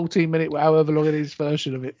 12-minute, 14-minute, however long it is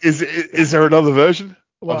version of it? Is there another version?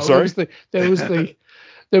 Well, I'm sorry. There was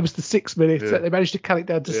the 6 minutes. They managed to cut it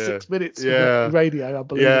down to 6 minutes. Yeah. The radio, I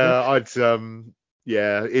believe. Yeah,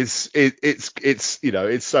 it's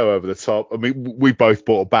so over the top. I mean, we both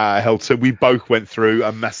bought a bat of Helter. We both went through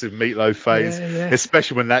a massive Meatloaf phase,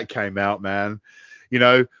 especially when that came out, man.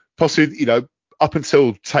 Possibly, up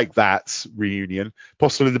until Take That reunion,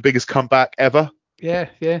 possibly the biggest comeback ever. Yeah.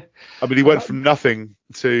 I mean, he went from nothing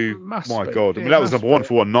to God. I mean, that was #1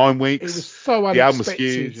 for 9 weeks. It was so unexpected. The album was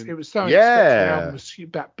huge. It was so unexpected. The album was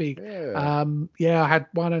that big. Yeah. I had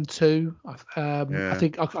 1 and 2. I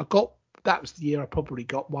think I got that was the year I probably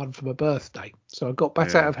got one for my birthday. So I got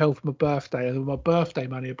Bat Out of Hell for my birthday, and with my birthday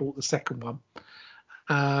money, I bought the second one.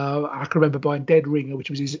 I can remember buying Dead Ringer, which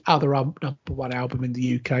was his other number one album in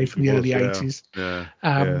the UK from the early 80s. Yeah.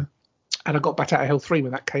 And I got Bat Out of Hell 3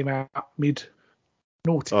 when that came out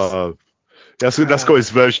mid-noughties. That's got his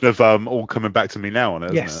version of All Coming Back to Me Now on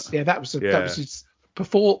it, yes, isn't it? Yeah, that was his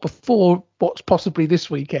before what's possibly this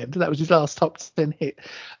weekend. That was his last top 10 hit.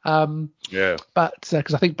 But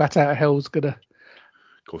because I think Bat Out of Hell is gonna,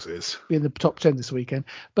 of course it is, be in the top 10 this weekend.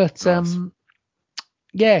 But nice.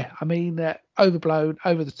 I mean, overblown,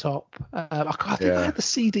 over the top. I think I had the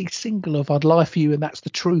CD single of "I'd Lie for You" and "That's the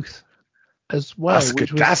Truth" as well. That's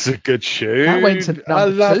a good tune. That went to number 2. I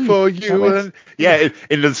love for you.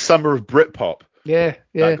 In the summer of Britpop. Yeah.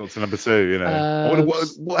 That got to number 2. You know, I wonder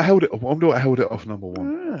what held it. I wonder what held it off number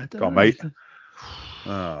 1. Go on, mate.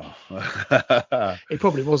 It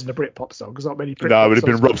probably wasn't a Britpop song because not many. No, it would have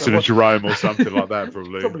been Robson and Jerome or something like that.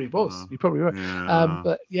 Probably. Probably was. You're probably right.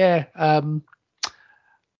 But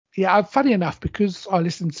funny enough, because I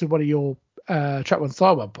listened to one of your Track One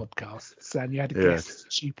Side One podcasts, and you had a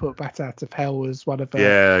guest. She put Bat Out of Hell as one of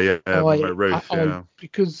her.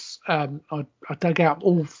 Because I dug out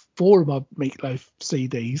all 4 of my Meatloaf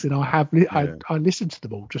CDs, and I listened to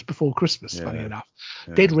them all just before Christmas. Funny enough,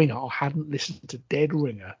 Dead Ringer. I hadn't listened to Dead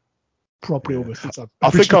Ringer properly almost since I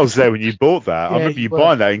think I was there when you bought that. I remember you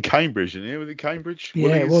buying that in Cambridge, didn't you? Was it Cambridge?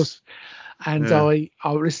 Yeah, it was. And I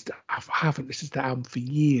haven't listened to that album for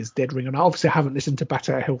years, Dead Ring, and I obviously haven't listened to Bat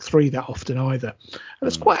Out of Hell 3 that often either. And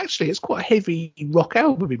it's quite a heavy rock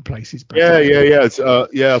album in places. It's,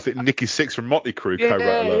 I think Nicky Sixx from Motley Crue co-wrote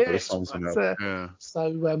a lot of the songs on that.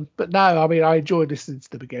 So, but no, I mean, I enjoyed listening to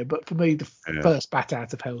them again. But for me, the first Bat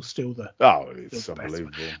Out of Hell is still it's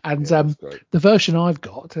unbelievable. And the version I've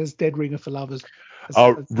got has Dead Ringer for Lovers.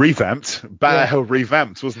 Revamped, Bat Out of Hell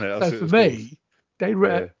revamped, wasn't it? So for me.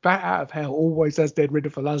 Bat Out of Hell always has Dead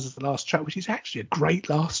Ringer for Lovers as the last track, which is actually a great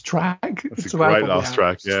last track. It's a great last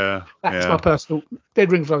track, That's my personal.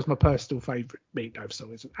 Dead Ringer for Lovers is my personal favourite Meatloaf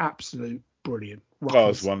song. It's an absolute brilliant.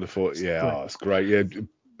 It's wonderful. It's great.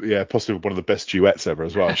 Yeah, possibly one of the best duets ever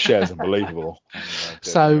as well. Cher's unbelievable.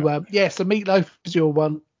 So Meatloaf is your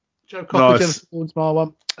one. Joe Cocker, Jennifer Warren's my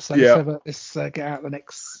one. So let's get out the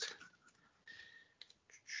next.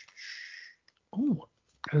 Oh.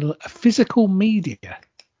 Physical media.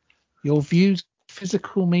 Your views,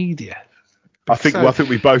 physical media. I think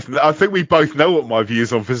we both know what my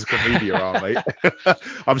views on physical media are, mate.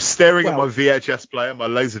 I'm staring at my VHS player, my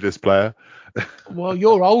Laserdisc player. Well,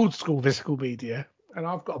 you're old school physical media, and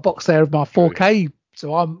I've got a box there of my 4K.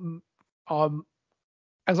 So I'm you're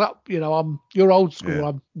old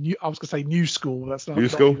school. Yeah. I was gonna say new school. That's not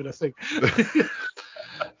even a thing.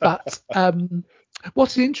 But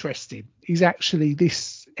what's interesting is actually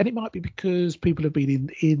this, and it might be because people have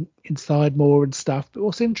been inside more and stuff, but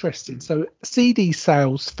what's interesting, so CD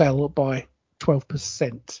sales fell by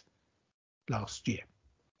 12% last year.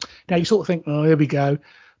 Now you sort of think, oh, here we go.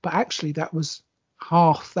 But actually that was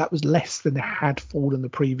less than it had fallen the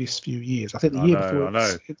previous few years. I think the year before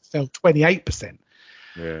it fell 28%.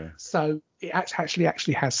 Yeah. So it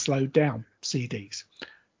actually has slowed down CDs.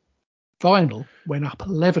 Vinyl went up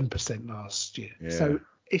 11% last year. Yeah. So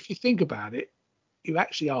if you think about it, you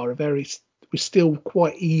actually we're still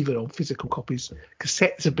quite even on physical copies.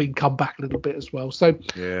 Cassettes have been come back a little bit as well. So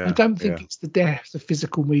I don't think it's the death of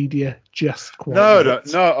physical media just quite. No, I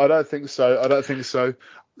don't think so.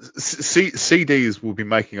 CDs will be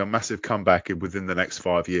making a massive comeback within the next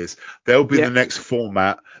 5 years. They'll be the next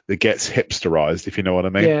format that gets hipsterized, if you know what I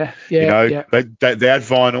mean. They had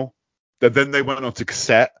vinyl. Then they went on to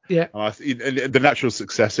cassette. Yeah. The natural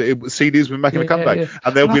successor, CDs were making a comeback,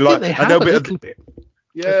 and they'll be like, and they'll be a little bit.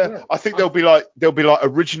 Yeah, I think they'll be like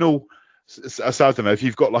original. So I don't know if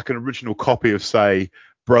you've got like an original copy of, say,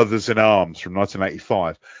 Brothers in Arms from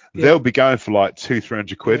 1985. They'll be going for like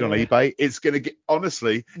 200-300 quid on eBay. It's gonna get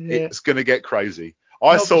it's gonna get crazy.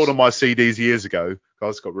 I sold on my CDs years ago. I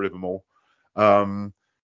just got rid of them all. I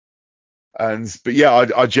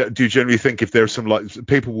do generally think if there's some, like,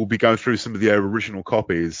 people will be going through some of the original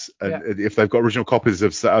copies, and if they've got original copies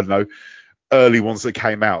of, I don't know, early ones that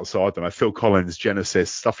came out, so I don't know, Phil Collins,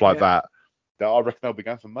 Genesis, stuff like that, I reckon they'll be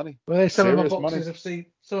going for money. Well, there's some of my boxes of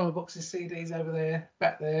CDs over there,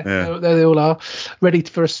 back there. There they all are, ready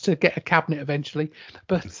for us to get a cabinet eventually.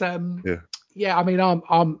 But I mean,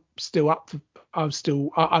 I'm still up for.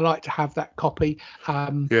 I like to have that copy.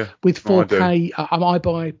 With 4K, I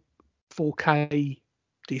buy 4K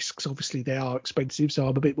discs. Obviously they are expensive, so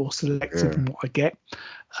I'm a bit more selective in what I get.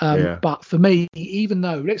 But for me, even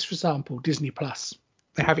though, let's for example, Disney Plus,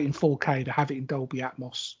 they have it in 4K, they have it in Dolby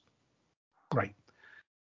Atmos, great.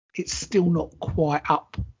 It's still not quite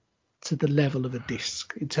up to the level of a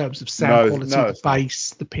disc in terms of sound quality, the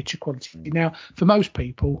bass, the picture quality. Now, for most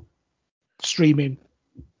people, streaming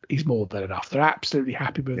is more than enough. They're absolutely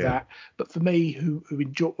happy with that. But for me, who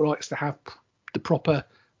likes to have the proper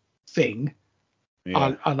thing,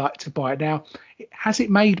 I like to buy it. Now, has it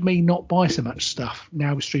made me not buy so much stuff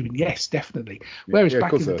now with streaming? Yes, definitely. Whereas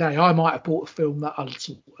back in the day, I might have bought a film that I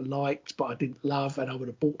sort of liked, but I didn't love, and I would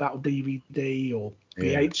have bought that on DVD or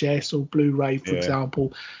VHS or Blu-ray, for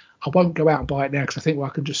example. I won't go out and buy it now because I think I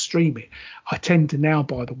can just stream it. I tend to now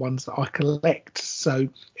buy the ones that I collect. So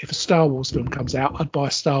if a Star Wars film comes out, I'd buy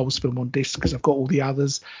a Star Wars film on disc because I've got all the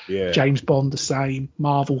others. James Bond the same,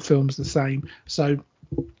 Marvel films the same. So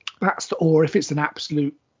or if it's an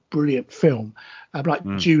absolute brilliant film, like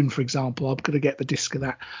Dune, for example, I'm going to get the disc of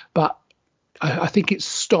that. But I think it's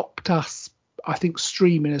stopped us. I think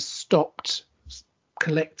streaming has stopped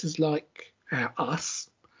collectors like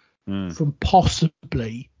us from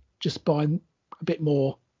possibly just buying a bit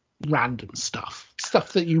more random stuff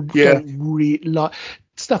that you don't really like,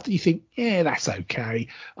 stuff that you think, that's okay.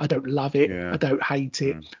 I don't love it. I don't hate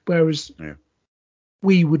it. Whereas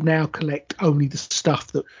we would now collect only the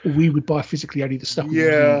stuff that we would buy physically, only the stuff we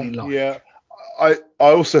really like. Yeah. I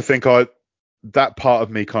also think that part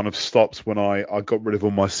of me kind of stops when I got rid of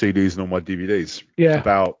all my CDs and all my DVDs. Yeah.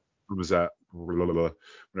 About, when was that?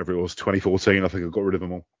 Whenever it was, 2014, I think I got rid of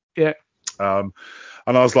them all. Yeah.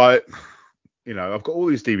 And I was like, I've got all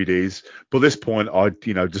these DVDs. But at this point, I,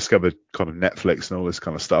 discovered kind of Netflix and all this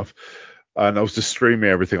kind of stuff. And I was just streaming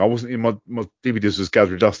everything. I wasn't my DVDs was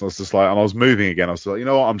gathering dust. And I was just like, and I was moving again. I was like, you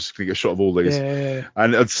know what? I'm just going to get a shot of all these. Yeah.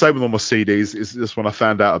 And the same with all my CDs. Is this when I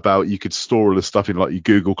found out about you could store all this stuff in like your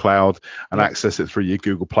Google Cloud and access it through your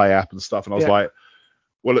Google Play app and stuff. And I was like,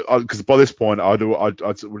 well, because by this point I'd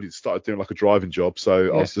already started doing like a driving job,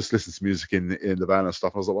 so I was just listening to music in the van and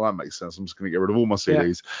stuff. I was like, well, that makes sense. I'm just going to get rid of all my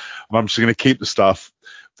CDs, and I'm just going to keep the stuff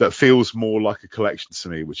that feels more like a collection to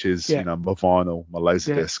me, which is my vinyl, my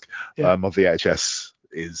Laserdisc, my VHS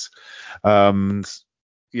is,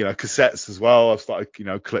 cassettes as well. I've started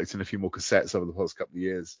collecting a few more cassettes over the past couple of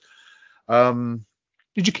years.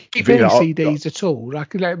 Did you keep any CDs at all?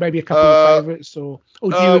 Like maybe a couple of favourites, or do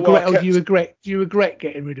you regret? Do you regret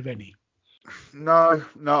getting rid of any? No.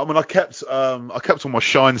 I mean, I kept all my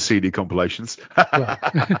Shine CD compilations. Come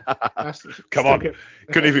on,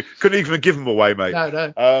 couldn't even give them away, mate.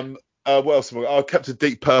 No. What else? I kept a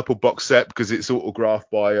Deep Purple box set because it's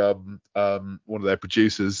autographed by one of their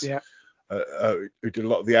producers. Yeah. Who did a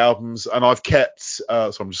lot of the albums, and I've kept.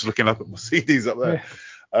 So I'm just looking up at my CDs up there.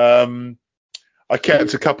 Yeah. I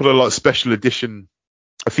kept a couple of like special edition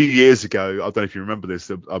a few years ago. I don't know if you remember this.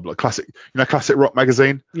 Like Classic Rock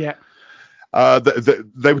magazine. Yeah.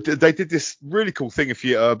 They did this really cool thing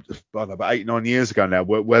about 8-9 years ago now,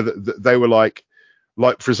 where they were like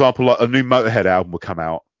for example, like a new Motorhead album would come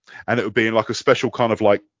out, and it would be in like a special kind of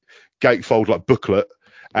like gatefold like booklet,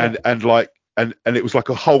 and it was like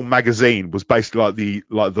a whole magazine was basically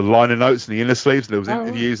like the liner notes and the inner sleeves, and there was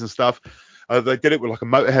interviews and stuff. They did it with like a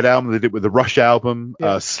Motorhead album. They did it with the Rush album,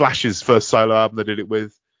 Slash's first solo album. They did it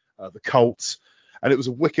with the Cults, and it was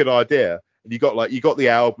a wicked idea. And you got the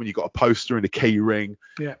album, you got a poster and a key ring,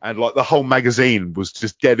 and like the whole magazine was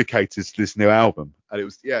just dedicated to this new album. And it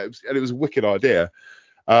was a wicked idea.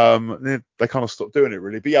 They kind of stopped doing it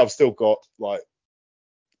really, but I've still got like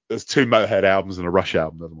there's 2 Motorhead albums and a Rush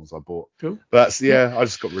album. The other ones I bought. Cool. But that's I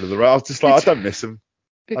just got rid of the. I was just like, I don't miss them.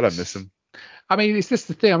 I mean, it's just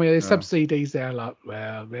the thing. I mean, there's some CDs there, like,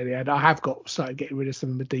 well, really, and I have started getting rid of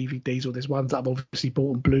some of the DVDs, or there's ones that I've obviously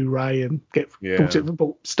bought on Blu-ray and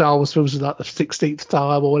bought Star Wars films like the 16th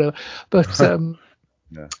time or whatever. But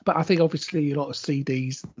but I think obviously a lot of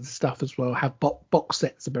CDs and stuff as well have box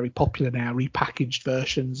sets are very popular now, repackaged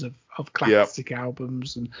versions of classic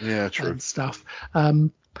albums and stuff.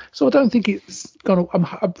 So I don't think it's gone. I'm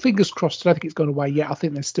fingers crossed. I don't think it's gone away yet. I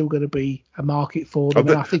think there's still going to be a market for them.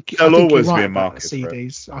 I think always you're right be a about market the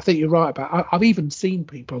CDs. I think you're right about. I've even seen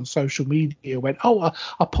people on social media went, I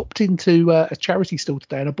popped into a charity store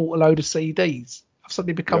today and I bought a load of CDs. I've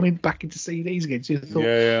suddenly become back into CDs again. So you thought,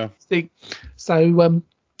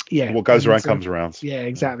 what goes around comes around. Yeah,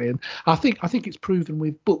 exactly. And I think it's proven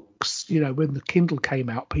with books. When the Kindle came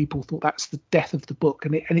out, people thought that's the death of the book,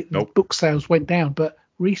 and the book sales went down. But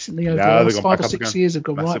recently, over the last 5 or 6 years, have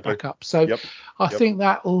gone right back up. So I think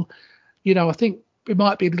that'll, I think it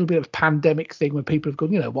might be a little bit of a pandemic thing when people have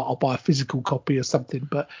gone, I'll buy a physical copy or something.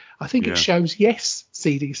 But I think it shows, yes,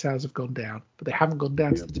 CD sales have gone down, but they haven't gone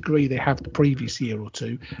down to the degree they have the previous year or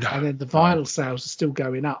two. And then the vinyl sales are still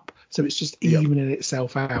going up. So it's just evening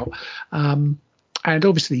itself out. And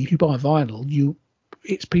obviously, if you buy vinyl,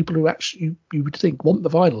 it's people who actually you would think want the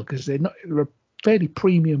vinyl because they're a fairly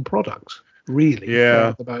premium product, really.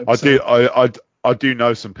 Yeah, I do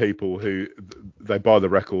know some people who they buy the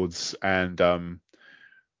records and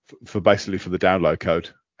for the download code,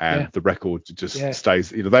 and the record just stays.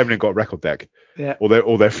 They haven't even got a record deck, or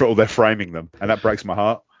they're framing them, and that breaks my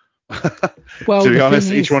heart. Well, to be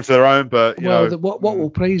honest, each one to their own. But what will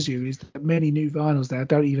please you is that many new vinyls now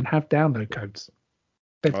don't even have download codes.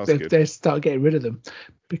 They've started getting rid of them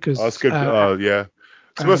because that's good. Yeah.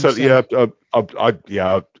 To be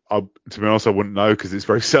honest, I wouldn't know because it's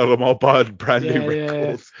very seldom I'll buy brand new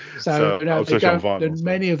records.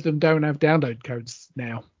 Many of them don't have download codes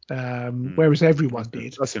now, whereas everyone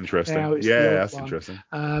did. That's interesting. That's interesting.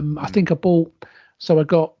 I think I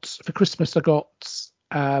got for Christmas. I got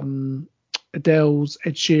Adele's,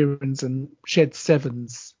 Ed Sheeran's, and Shed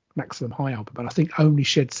 7's Maximum High album, but I think only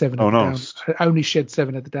Shed 7 had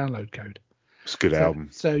the download code. It's a good album.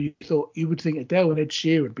 So you would think Adele and Ed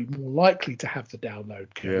Sheeran would be more likely to have the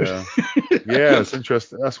download code. Yeah, it's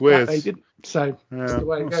interesting. That's weird. They didn't. So that's the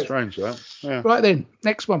way it goes. Strange, that. Yeah. Right then,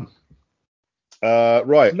 next one.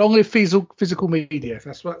 Right. Long live physical media. I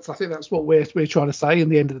think that's what we're trying to say in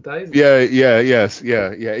the end of the day. Yeah.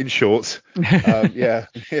 In short, don't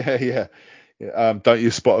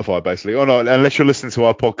use Spotify basically, or not unless you're listening to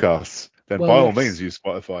our podcasts. Then by all means use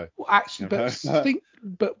Spotify. Well, actually,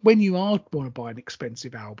 but when you want to buy an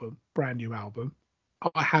expensive album, brand new album,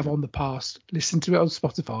 I have on the past listened to it on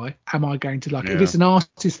Spotify. Am I going to like it? If it's an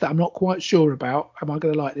artist that I'm not quite sure about, am I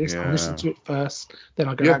going to like this? I'll listen to it first, then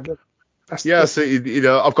I go. So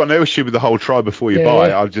I've got no issue with the whole try before you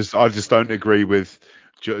buy. I just don't agree with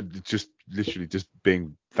just literally just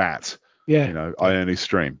being that. I only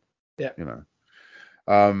stream. Yeah.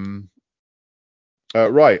 Right.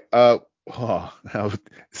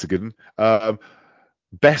 It's a good one.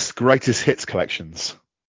 Best greatest hits collections.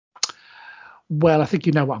 Well, I think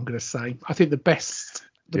you know what I'm going to say. I think the best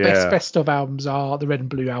of albums are the Red and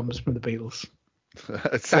Blue albums from the Beatles.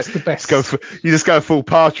 That's the best. You just go full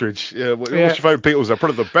Partridge. What's your favourite Beatles? They're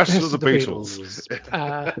probably the best of the Beatles.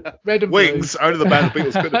 Red and Wings, Blue. only the band the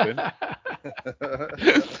Beatles could have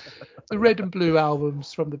been. The Red and Blue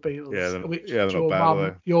albums from the Beatles, which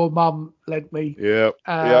your mum lent me.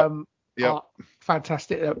 Are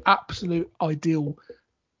fantastic. Absolute ideal.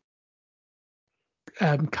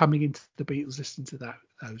 Coming into the Beatles, listening to those.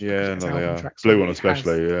 Tracks Blue one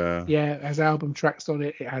especially. It has album tracks on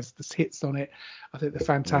it. It has the hits on it. I think they're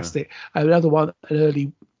fantastic. Another one,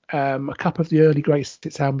 a couple of the early greatest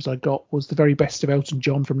hits albums I got was the very best of Elton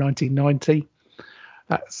John from 1990.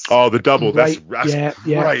 That's the double. Great. That's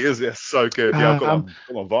great, isn't it? So good. I've got on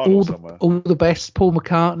vinyl somewhere. All the best. Paul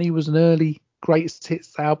McCartney was an early greatest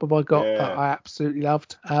hits album I got that I absolutely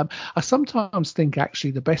loved. I sometimes think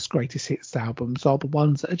actually the best greatest hits albums are the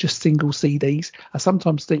ones that are just single CDs. I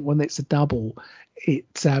sometimes think when it's a double,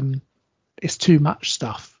 it's too much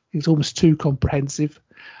stuff. It's almost too comprehensive.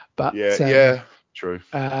 But true.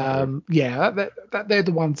 They're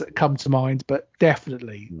the ones that come to mind. But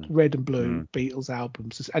definitely Red and Blue Beatles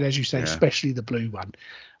albums, and as you say, especially the Blue one.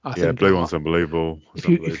 I think Blue one's unbelievable.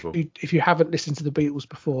 If you haven't listened to the Beatles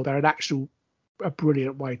before, they're a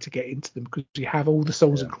brilliant way to get into them because you have all the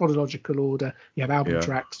songs in chronological order. You have album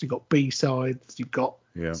tracks, you've got B-sides, you've got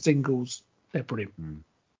singles. They're brilliant.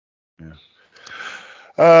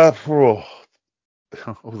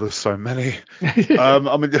 There's so many.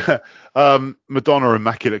 Madonna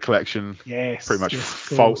Immaculate Collection. Yes. Pretty much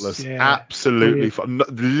faultless. Absolutely.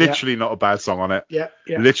 Literally not a bad song on it. Yeah.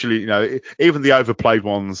 Literally, even the overplayed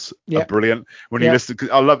ones are brilliant. When you listen,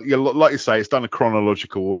 I love, like you say, it's done in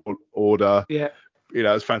chronological order. Yeah.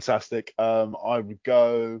 It's fantastic. I would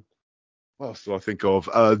go. What else do I think of?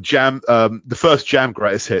 Jam. The first Jam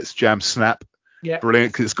greatest hits, Jam Snap. Yeah.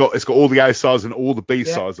 Brilliant because it's got all the A sides and all the B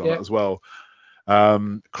sides on it as well.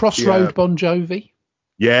 Crossroad Bon Jovi.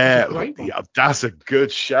 That's a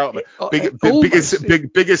good shout.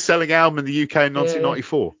 Biggest selling album in the UK in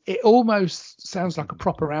 1994. It almost sounds like a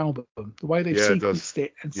proper album. The way they've sequenced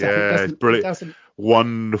it and stuff. It's brilliant.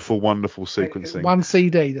 Wonderful sequencing. One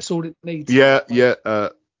CD, that's all it needs.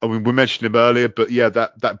 I mean, we mentioned him earlier, but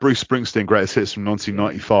that Bruce Springsteen greatest hits from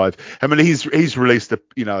 1995. I mean, he's released a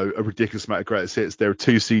ridiculous amount of greatest hits. There are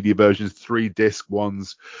 2 CD versions, 3 disc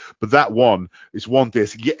ones, but that one is 1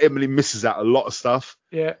 disc. Emily misses out a lot of stuff.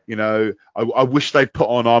 Yeah. I wish they'd put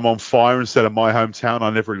on "I'm on Fire" instead of "My Hometown." I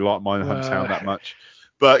never really liked "My Hometown" that much.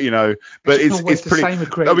 But it's pretty. I mean,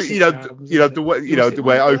 the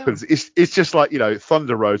way it opens, it's just like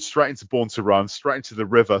Thunder Road, straight into Born to Run, straight into The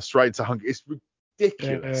River, straight into Hunger. It's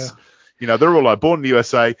ridiculous. You know, they're all like Born in the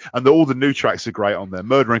USA, and all the new tracks are great on there.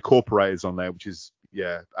 Murder Incorporated is on there, which is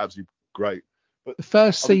absolutely great. But the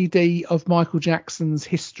first CD of Michael Jackson's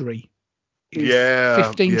history is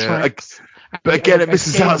 15 tracks. But again, it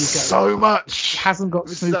misses out so much. It hasn't got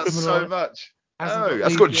Smooth Criminal so on it. much. No,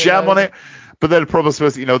 it's got Jam on it. But then the problem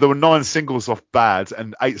was, there were 9 singles off Bad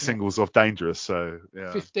and 8 singles off Dangerous. So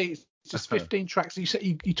 15, just 15 tracks. You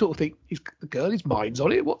sort of think the girl, his mind's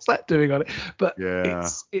on it. What's that doing on it? But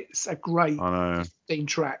it's a great 15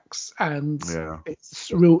 tracks, and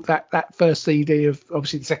it's real that first CD of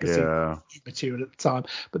obviously the second CD material at the time,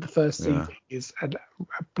 but the first CD is a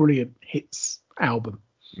brilliant hits album.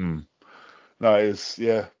 No, it is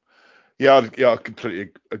I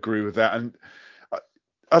completely agree with that. And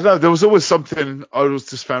I don't know, there was always something I was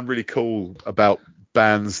just found really cool about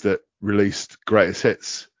bands that released greatest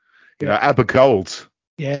hits. You know, ABBA Gold.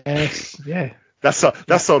 Yes, yeah. That's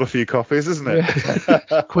sold a few copies, isn't it?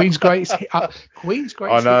 Yeah. Queen's greatest hit. Queen's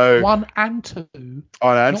greatest hit 1 and 2. And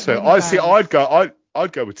 2. I'd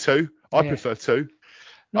go with 2. I prefer 2.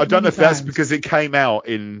 I don't know if that's because it came out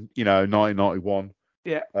in 1991.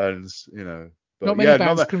 Yeah. And but not many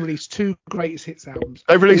bands can release 2 greatest hits albums.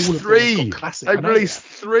 They've released 3. They've released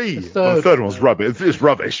 3. The third one's rubbish. It's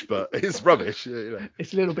rubbish, but it's rubbish.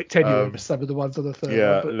 It's a little bit tenuous, some of the ones on the third one.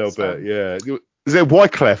 Yeah, a little bit, yeah. Is it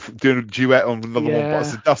Wyclef doing a duet on another one,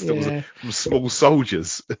 Bites the Dust? That was from Small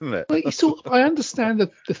Soldiers, isn't it? Well, I understand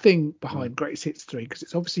the thing behind Greatest Hits 3, because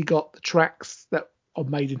it's obviously got the tracks that are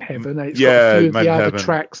Made in Heaven, and it's got a few of the other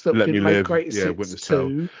tracks that Let did Me make Live, Greatest Hits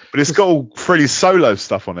 2. But it's got all Freddie's solo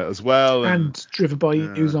stuff on it as well, and Driven by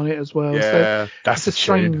You's on it as well. Yeah, so that's a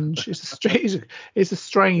strange. It's a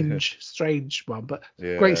strange one, but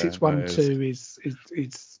Greatest Hits 1 and 2 is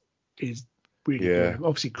really good.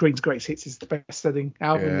 Obviously, Creed's Greatest Hits is the best-selling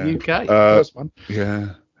album in the UK. The first one.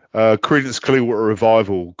 Yeah. Creedence Clearwater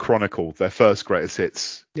Revival Chronicle, their first Greatest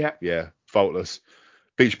Hits. Yeah, faultless.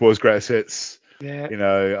 Beach Boys Greatest Hits. Yeah.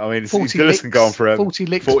 I mean, the list can go on forever. 40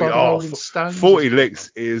 Licks by the Rolling Stones. 40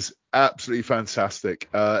 Licks is absolutely fantastic.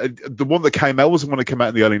 The one that came out wasn't one that came out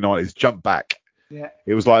in the early 90s. Jump Back. Yeah.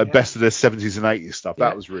 It was like best of the 70s and 80s stuff.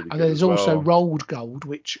 That was really good. And there's also Rolled Gold,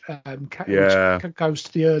 which goes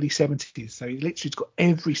to the early 70s. So it literally's got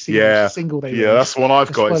every single they released. Yeah, that's the one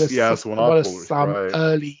I've got. That's the one I've got. Some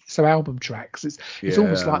early album tracks. It's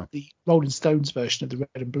almost like the Rolling Stones version of the Red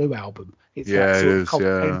and Blue album. It's that sort of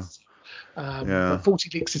comprehensive. But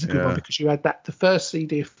 40 Licks is a good one because you had that. The first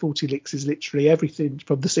CD of 40 Licks is literally everything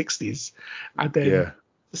from the 60s, and then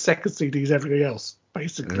the second CD is everything else,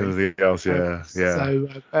 basically. Everything else, So,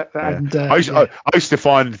 I used to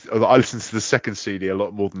find that I listened to the second CD a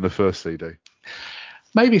lot more than the first CD.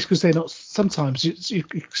 Maybe it's because they're not. Sometimes it's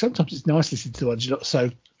nice listening to ones you're not so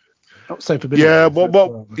familiar.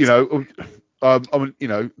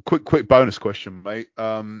 Yeah, quick bonus question, mate.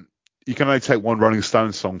 You can only take one Rolling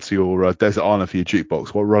Stones song to your desert island for your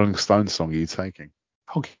jukebox. What Rolling Stones song are you taking?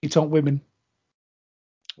 Honky Tonk Women.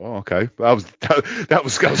 Oh, okay. That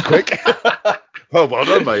was quick. Well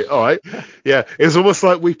done, mate. All right. Yeah, it's almost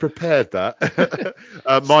like we prepared that.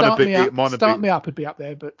 Start Me Up would be up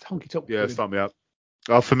there, but Honky Tonk. Yeah, Start Me Up.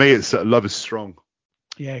 For me, it's Love Is Strong.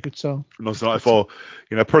 Yeah, good song. From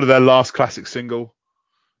 1994. Probably their last classic single.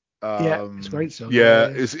 It's a great song.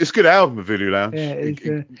 It's a good album of Voodoo Lounge. Yeah, it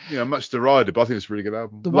is, much derided, but I think it's a really good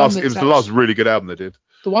album. It was the last really good album they did.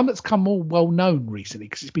 The one that's come more well known recently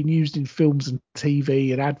because it's been used in films and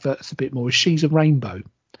TV and adverts a bit more is She's a Rainbow,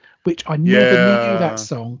 which I never knew that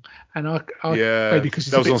song, and I maybe because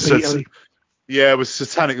it's a bit Beatley. Yeah, it was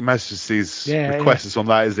Satanic Majesty's Requests on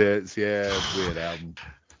that, is it? It's weird album.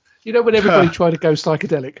 When everybody tried to go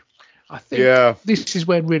psychedelic, I think this is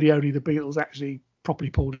when really only the Beatles actually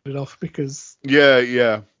properly pulled it off because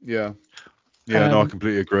no, I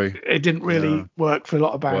completely agree. It didn't really work for a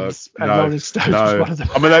lot of bands, and Rolling Stones was one of them.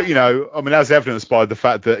 I mean, as evidenced by the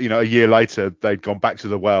fact that a year later they'd gone back to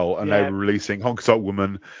the well and they were releasing Honky Tonk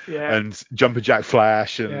Woman and Jumper Jack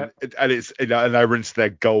Flash, and it's and they were into their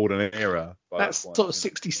golden era. That's sort of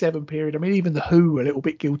 67 period. I mean, even the Who were a little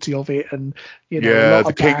bit guilty of it, and a lot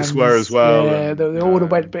of Kinks were as well. Yeah, they all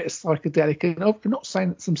went a bit psychedelic, and I'm not saying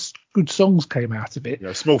that some good songs came out of it.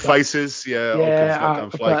 Small Faces,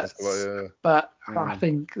 but I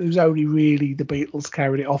think it was only really the Beatles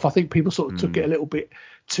carried it off. I think people sort of took it a little bit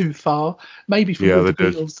too far. Maybe with the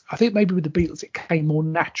Beatles, I think maybe with the Beatles it came more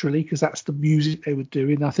naturally because that's the music they were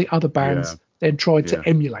doing. I think other bands then tried to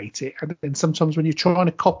emulate it, and then sometimes when you're trying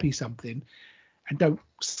to copy something and don't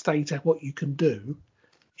state what you can do,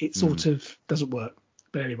 it sort of doesn't work.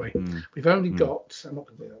 But anyway, we've only got. I'm not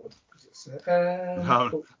going to do that one because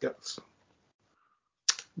it's.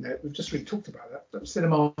 No, we've just really talked about that.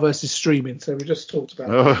 Cinema versus streaming. So we just talked about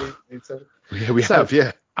that. Yeah, we have.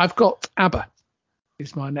 Yeah. I've got ABBA.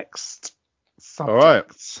 Is my next subject. All right.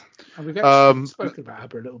 And we've actually spoken about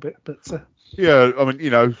ABBA a little bit, but yeah, I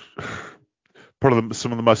mean, probably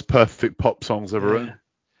some of the most perfect pop songs ever written.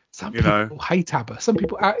 Some people hate ABBA. Some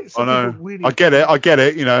people. I know. People really I get it.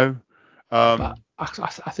 But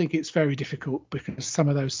I think it's very difficult because some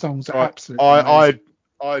of those songs are absolutely amazing.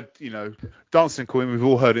 Dancing Queen, we've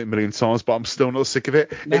all heard it a million times, but I'm still not sick of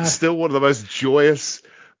it. No. It's still one of the most joyous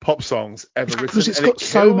pop songs ever written. Because it's got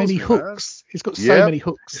so many hooks. It's got so many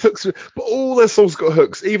hooks. But all their songs got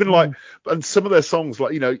hooks. Even and some of their songs,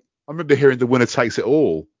 I remember hearing The Winner Takes It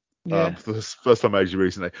All. For the first time actually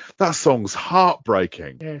recently. That song's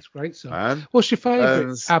heartbreaking. Yeah, it's a great song. Man. What's your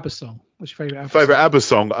favourite ABBA song? Favourite ABBA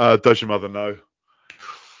song? Does Your Mother Know?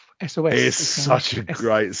 SOS. It's such a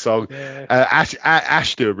great song. Yeah.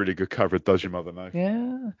 Ash do a really good cover of Does Your Mother Know?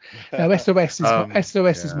 Yeah. No, SOS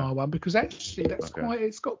is my one because actually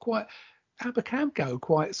it's got quite. ABBA can go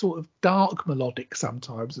quite sort of dark melodic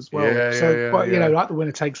sometimes as well. Like The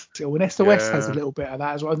Winner Takes It All. And SOS has a little bit of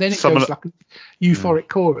that as well. And then it goes like a euphoric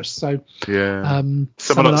chorus. So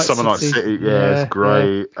Summer Night City. It's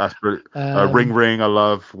great. That's brilliant. Ring Ring, I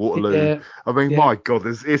love. Waterloo. I mean, my God,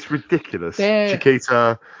 it's ridiculous.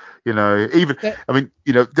 Chiquita.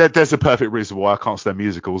 There's a perfect reason why I can't stand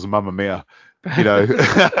musicals and Mamma Mia. Nothing.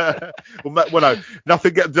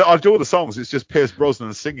 I do all the songs. It's just Pierce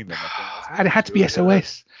Brosnan singing them. And it had to be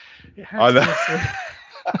SOS.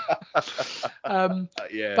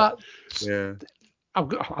 I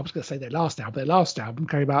was going to say their last album. Their last album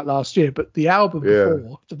came out last year, but the album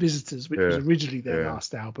before, The Visitors, which was originally their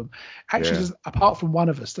last album, actually doesn't, apart from One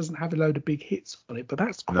of Us, doesn't have a load of big hits on it. But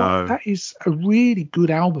that is a really good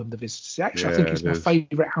album, The Visitors. Actually, I think it's my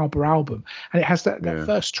favourite ABBA album, and it has that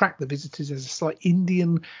first track, The Visitors, has a slight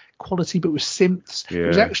Indian quality, but with synths. It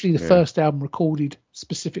was actually the first album recorded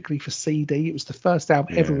specifically for CD. It was the first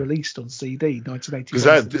album ever released on CD,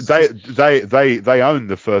 1981. Because they owned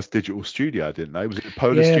the first digital studio, didn't they? Was it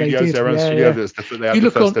Polar Studios, their own studio? They had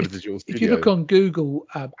the first ever digital studio. If you look on Google,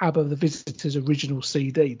 ABBA The Visitors original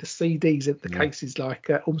CD, the CDs at the case is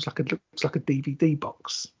like almost like looks like a DVD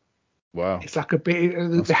box. Wow. It's like a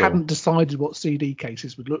bit. They hadn't decided what CD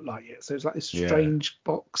cases would look like yet, so it's like this strange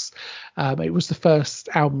box. It was the first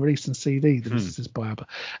album released on CD, The Visitors by ABBA,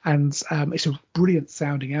 and it's a brilliant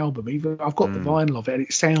sounding album. Even I've got the vinyl of it, and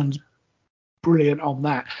it sounds brilliant on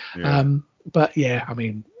that. But I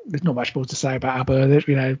mean, there's not much more to say about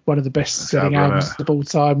ABBA. One of the best selling albums of all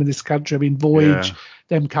time in this country. I mean, Voyage,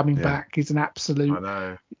 them coming back is an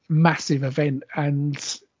absolute massive event,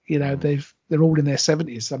 and they're all in their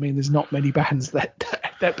 70s. I mean, there's not many bands that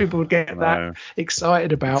people would get that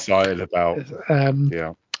excited about. So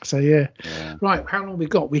right, how long have we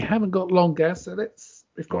got? We haven't got long, Gaz, so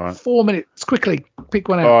we've got 4 minutes. Quickly pick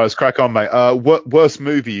one out. All right, let's crack on, mate. Worst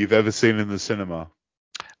movie you've ever seen in the cinema?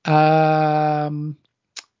 There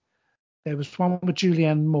was one with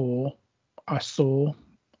Julianne Moore I saw,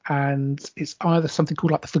 and it's either something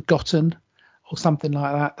called like The Forgotten or something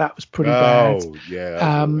like that. That was pretty bad.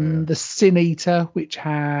 The Sin Eater, which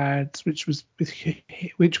was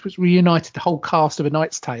reunited the whole cast of A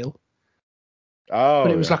Knight's Tale.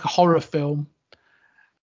 But it was like a horror film.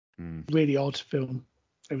 Really odd film.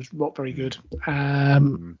 It was not very good.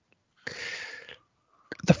 The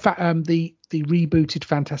rebooted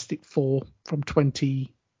Fantastic Four from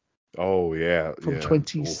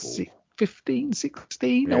 2015,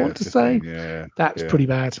 16, I want to say. That was pretty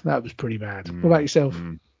bad. What about yourself?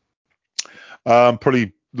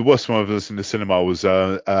 Probably the worst one I've ever seen in the cinema was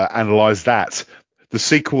Analyze That, the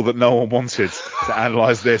sequel that no one wanted to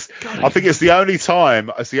analyze this. I think it's the only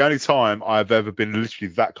time I've ever been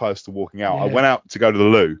literally that close to walking out. I went out to go to the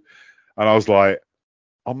loo, and I was like,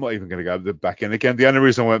 I'm not even going to go back in again. The only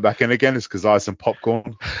reason I went back in again is because I had some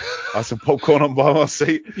popcorn. On by my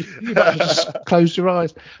seat. You might have just closed your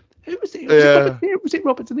eyes. Who was it? Was it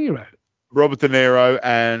Robert De Niro? Robert De Niro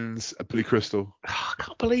and Billy Crystal. Oh, I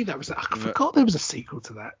can't believe that I forgot there was a sequel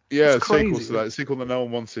to that. Yeah, a sequel that no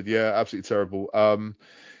one wanted. Yeah, absolutely terrible.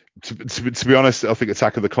 To be honest, I think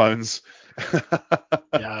Attack of the Clones.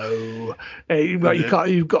 No,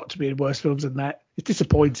 you've got to be in worse films than that. It's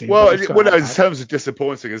disappointing. Well, in terms of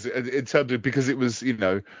disappointing, in terms of because it was, we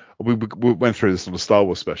went through this on the Star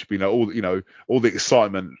Wars special. All the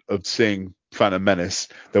excitement of seeing Phantom Menace,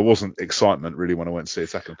 there wasn't excitement really when I went to see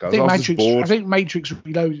Attack of the Clones. I think Matrix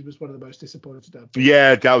Reloaded was one of the most disappointing stuff.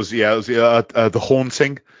 Yeah, that was The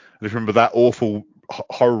Haunting. I remember that awful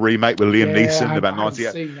horror remake with Liam Neeson about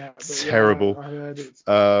 98. Terrible. I heard it.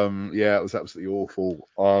 It was absolutely awful.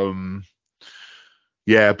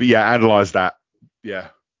 Yeah, but yeah, analyze that. Yeah,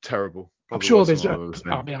 terrible. I'm sure there's. I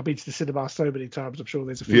mean, I've been to the cinema so many times. I'm sure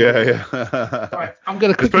there's a few. Yeah. Right, I'm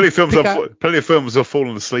going to. There's plenty of films I've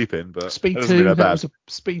fallen asleep in, but Speed 2.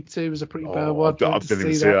 Speed 2 was a pretty bad one. I didn't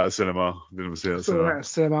even see that at cinema. Didn't even see that at cinema. At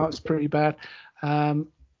cinema, it's pretty bad.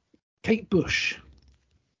 Kate Bush.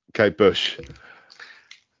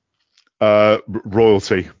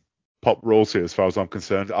 Royalty. Pop royalty, as far as I'm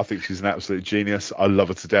concerned. I think she's an absolute genius. I love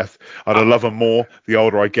her to death. And I love her more the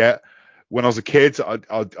older I get. When I was a kid, I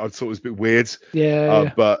thought it was a bit weird.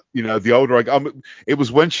 Yeah. But the older I got, it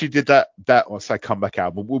was when she did that let's say comeback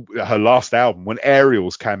album, her last album, when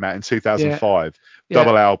Aerials came out in 2005,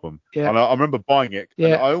 double album. Yeah. And I remember buying it.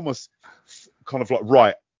 Yeah. And I almost kind of like,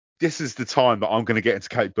 right, this is the time that I'm going to get into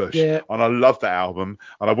Kate Bush. Yeah. And I loved that album.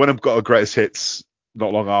 And I went and got her greatest hits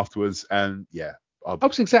not long afterwards. And yeah.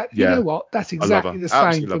 That's exactly. You know what? That's exactly the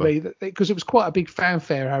same for me. Because it was quite a big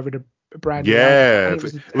fanfare having a brand new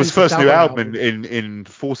album. It was the first new album in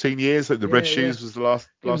 14 years. Like the Red Shoes was the last.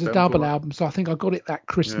 It was a double album, so I think I got it that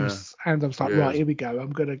Christmas, and I was like, right, here we go.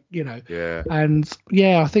 I'm gonna, and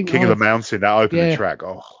I think King of the Mountain, that opening track.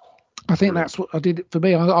 Oh, I think that's what I did for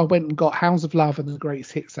me. I went and got Hounds of Love and the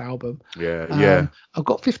Greatest Hits album. I've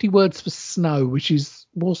got 50 Words for Snow, which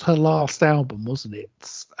was her last album, wasn't it?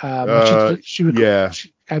 But she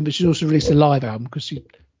also released a live album because she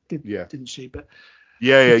did, didn't she? But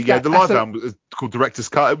the live album was called Director's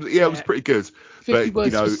Cut. It was pretty good. 50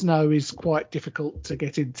 Words for Snow is quite difficult to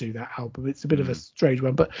get into, that album. It's a bit of a strange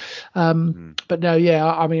one, but no, I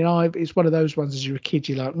mean, it's one of those ones as you're a kid,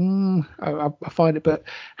 you're like, I find it, but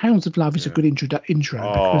Hounds of Love is a good intro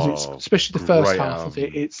because it's, especially the first half of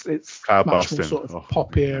it, it's much more sort of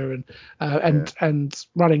poppier and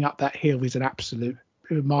Running Up That Hill is an absolute.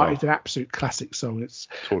 It's an absolute classic song. It's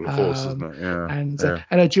tour de force, isn't it? Yeah.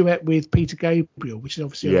 And a duet with Peter Gabriel, which is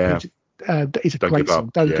obviously it's a great song.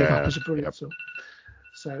 Don't Give Up is a brilliant song.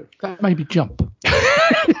 So that made me jump.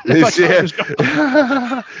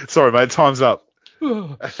 Sorry, mate. Time's up.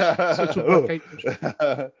 So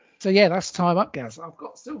that's time up, Gaz. I've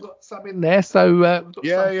still got some in there. So I've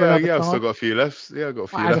still got a few left. Yeah, I've got a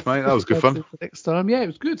few left, mate. That was good fun. Next time, it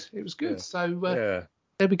was good. It was good. So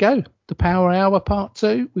there we go. The Power Hour Part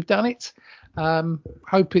 2. We've done it.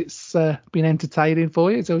 Hope it's been entertaining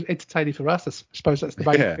for you. It's entertaining for us. I suppose that's the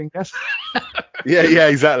main thing, Gaz.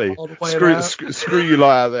 Exactly. Screw you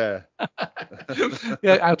lot out there.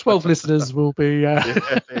 Our 12 listeners will be will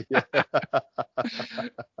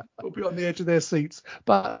be on the edge of their seats.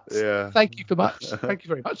 But thank you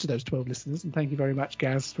very much to those 12 listeners, and thank you very much,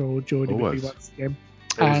 Gaz, for joining me once again.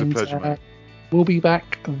 It was a pleasure, mate. We'll be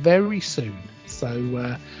back very soon.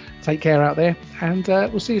 So take care out there, and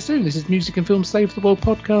we'll see you soon. This is Music and Film Save the World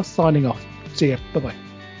podcast signing off. See ya. Bye-bye.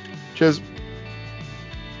 Cheers.